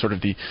respect, sort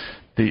of the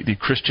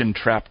Christian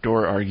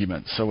trapdoor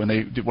argument. So when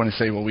they want to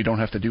say, well, we don't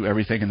have to do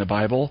everything in the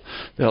Bible,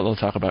 they'll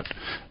talk about,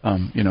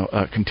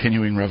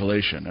 continuing revelation.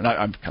 And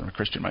I'm kind of a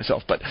Christian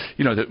myself, but,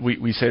 that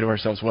we say to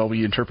ourselves, well,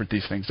 we interpret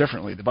these things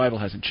differently. The Bible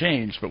hasn't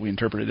changed, but we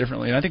interpret it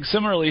differently. And I think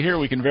similarly here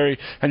we can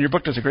and your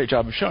book does a great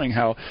job of showing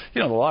how,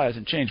 the law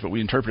hasn't changed, but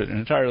we interpret it in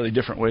an entirely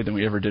different way than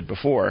we ever did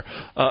before.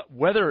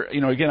 Whether,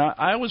 again,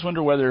 I always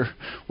wonder whether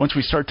once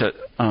we start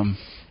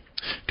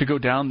to go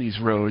down these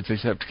roads, they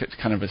have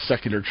kind of a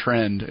secular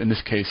trend, in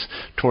this case,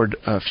 toward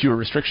fewer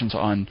restrictions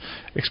on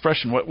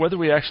expression, whether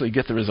we actually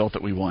get the result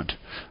that we want.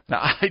 Now,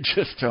 I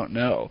just don't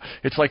know.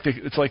 It's like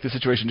the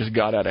situation just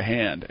got out of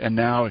hand, and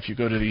now if you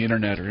go to the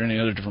internet or any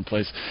other different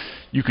place,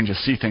 you can just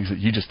see things that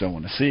you just don't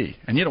want to see,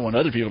 and you don't want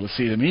other people to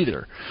see them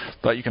either.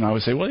 But you can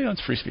always say, well,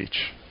 it's free speech.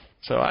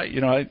 So I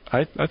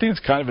think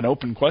it's kind of an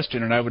open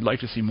question, and I would like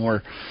to see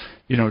more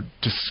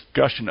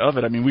discussion of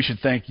it. We should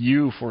thank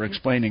you for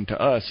explaining to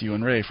us, you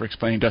and Ray, for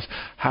explaining to us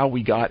how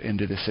we got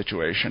into this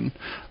situation.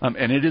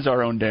 And it is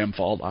our own damn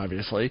fault,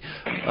 obviously.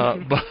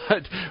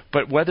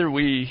 But whether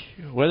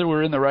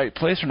we're in the right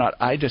place or not,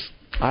 I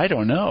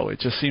don't know. It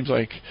just seems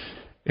like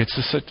I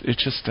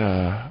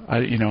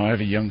have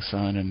a young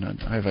son and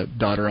I have a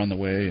daughter on the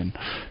way, and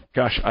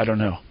gosh, I don't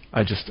know.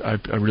 I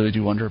really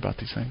do wonder about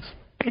these things.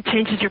 It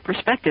changes your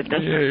perspective,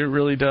 doesn't it? Yeah, it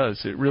really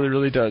does. It really,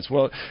 really does.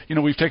 Well,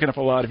 we've taken up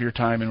a lot of your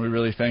time, and we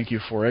really thank you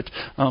for it.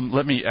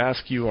 Let me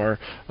ask you our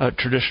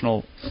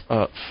traditional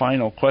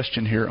final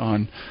question here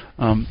on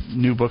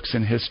new books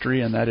in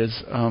history, and that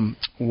is,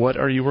 what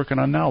are you working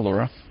on now,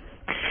 Laura?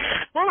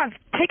 Well, I've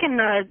taken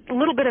a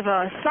little bit of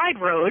a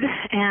side road,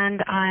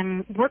 and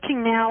I'm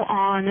working now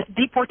on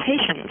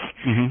deportations,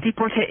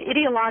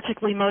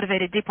 ideologically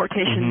motivated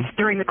deportations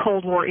during the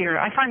Cold War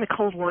era. I find the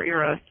Cold War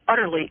era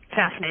utterly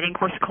fascinating. Of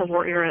course, the Cold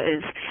War era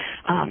is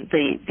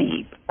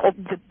the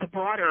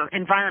broader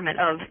environment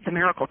of the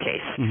Miracle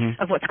Case,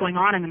 of what's going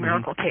on in the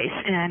Miracle Case.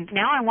 And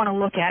now I want to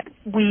look at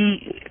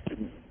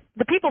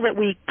the people that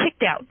we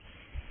kicked out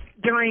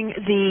during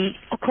the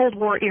Cold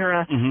War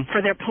era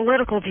for their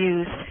political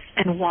views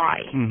and why.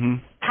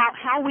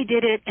 how we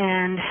did it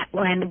and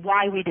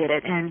why we did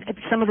it, and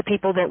some of the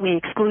people that we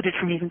excluded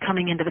from even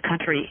coming into the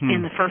country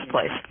in the first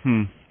place.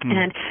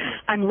 And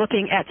I'm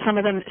looking at some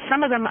of them.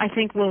 Some of them, I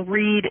think, will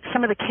read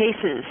some of the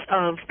cases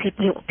of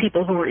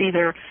people who were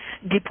either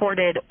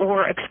deported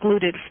or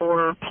excluded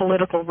for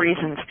political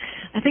reasons.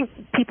 I think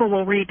people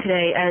will read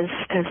today as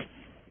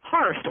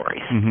horror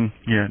stories.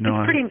 Yeah,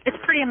 no, it's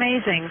pretty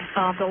amazing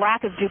the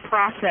lack of due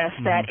process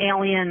that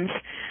aliens,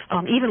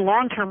 even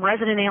long-term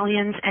resident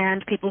aliens,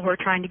 and people who are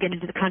trying to get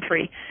into the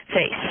country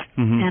face.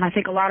 And I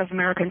think a lot of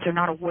Americans are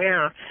not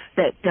aware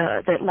that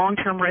that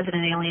long-term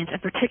resident aliens,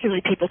 and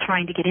particularly people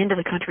trying to get into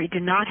the country,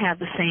 do not have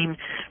the same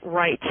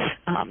rights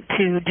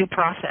to due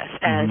process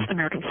as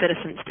American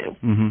citizens do.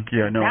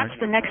 Yeah, no, that's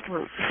the next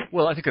route.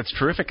 Well, I think that's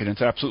terrific, and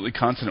it's absolutely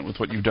consonant with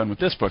what you've done with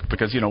this book,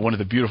 because one of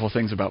the beautiful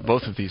things about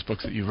both of these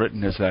books that you've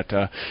written is that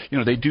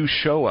they do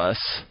show us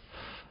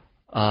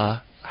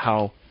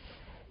how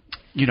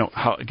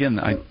again,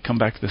 I come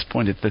back to this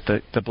point,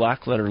 that the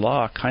black letter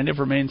law kind of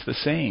remains the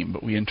same,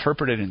 but we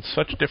interpret it in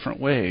such different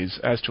ways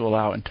as to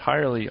allow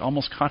entirely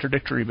almost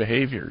contradictory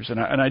behaviors.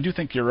 And I do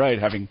think you're right,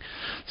 having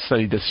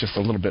studied this just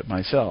a little bit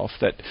myself,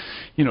 that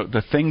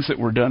the things that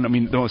were done. I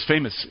mean, the most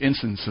famous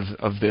instance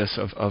of this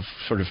of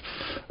sort of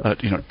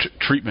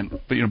treatment,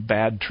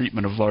 bad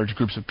treatment of large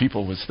groups of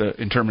people was the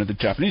internment of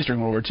the Japanese during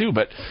World War II.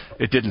 But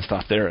it didn't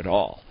stop there at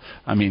all.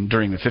 I mean,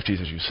 during the 50s,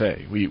 as you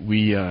say,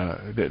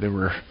 there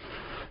were.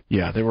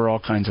 Yeah, there were all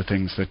kinds of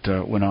things that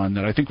went on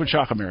that I think would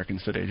shock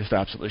Americans today, just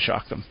absolutely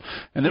shock them.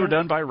 And they were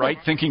done by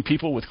right-thinking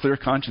people with clear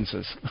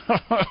consciences.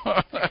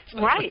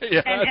 Right,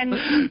 yeah.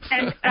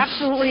 and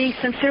absolutely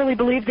sincerely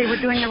believed they were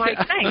doing the right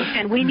thing.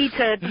 And we need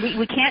to,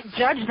 we can't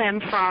judge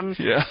them from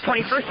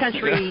 21st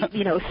century,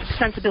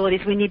 sensibilities.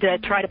 We need to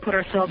try to put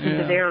ourselves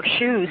into their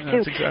shoes,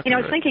 too. Exactly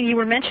I was thinking you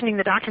were mentioning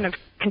the doctrine of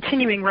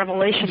continuing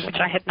revelation, which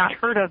I had not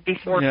heard of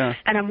before. Yeah.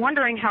 And I'm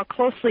wondering how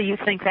closely you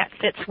think that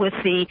fits with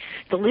the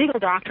legal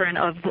doctrine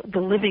of the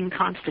living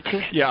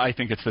Constitution. Yeah, I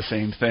think it's the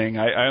same thing.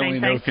 I only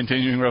know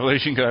continuing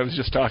revelation because I was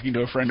just talking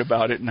to a friend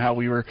about it and how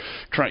we were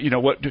trying. I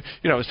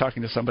was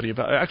talking to somebody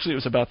about. Actually, it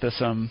was about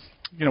this.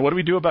 What do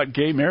we do about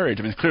gay marriage?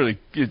 I mean, clearly,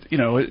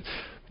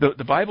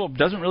 the Bible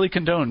doesn't really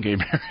condone gay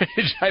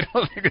marriage. I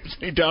don't think there's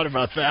any doubt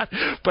about that.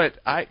 But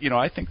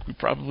I think we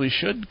probably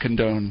should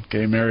condone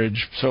gay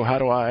marriage. So how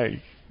do I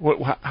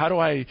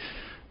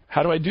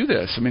do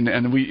this? I mean,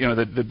 and we,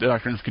 the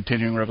doctrine of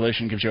continuing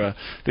revelation gives you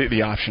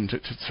the option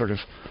to sort of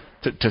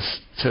to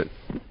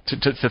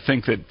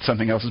think that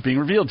something else is being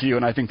revealed to you,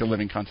 and I think the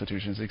living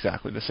Constitution is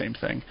exactly the same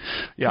thing.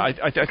 Yeah, I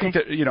think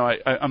that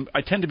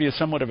I tend to be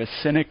somewhat of a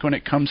cynic when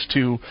it comes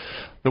to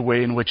the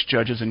way in which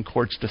judges and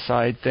courts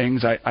decide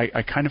things.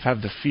 I kind of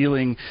have the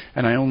feeling,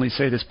 and I only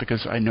say this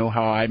because I know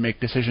how I make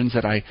decisions,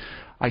 that I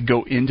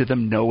go into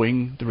them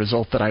knowing the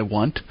result that I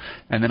want,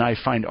 and then I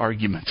find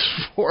arguments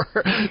for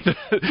the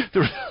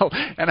result.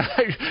 And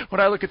when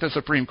I look at the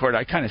Supreme Court,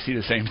 I kind of see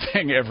the same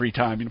thing every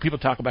time. People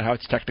talk about how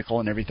it's technical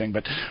and everything,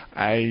 but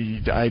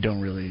I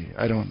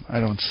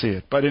don't see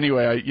it. But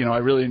anyway, I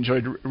really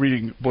enjoyed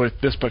reading both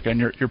this book and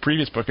your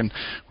previous book, and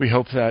we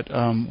hope that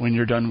when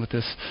you're done with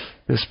this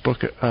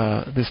book,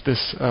 this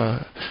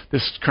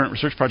current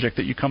research project,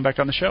 that you come back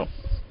on the show.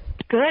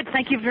 Good.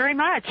 Thank you very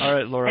much. All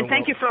right, Laura. And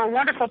thank you for a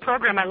wonderful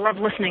program. I love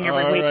listening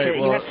every week.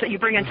 Right, you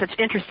bring in such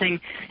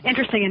interesting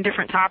and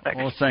different topics.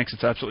 Well, thanks.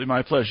 It's absolutely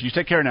my pleasure. You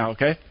take care now,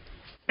 okay?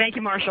 Thank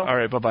you, Marshall. All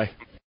right, bye-bye.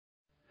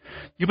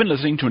 You've been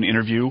listening to an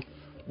interview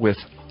with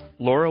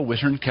Laura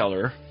Wittern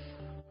Keller,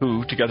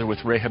 who, together with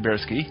Ray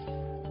Habersky,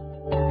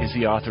 is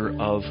the author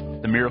of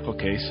The Miracle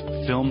Case,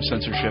 Film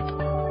Censorship,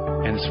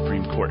 and the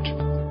Supreme Court.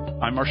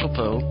 I'm Marshall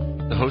Poe,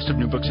 the host of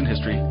New Books in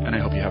History, and I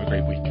hope you have a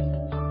great week.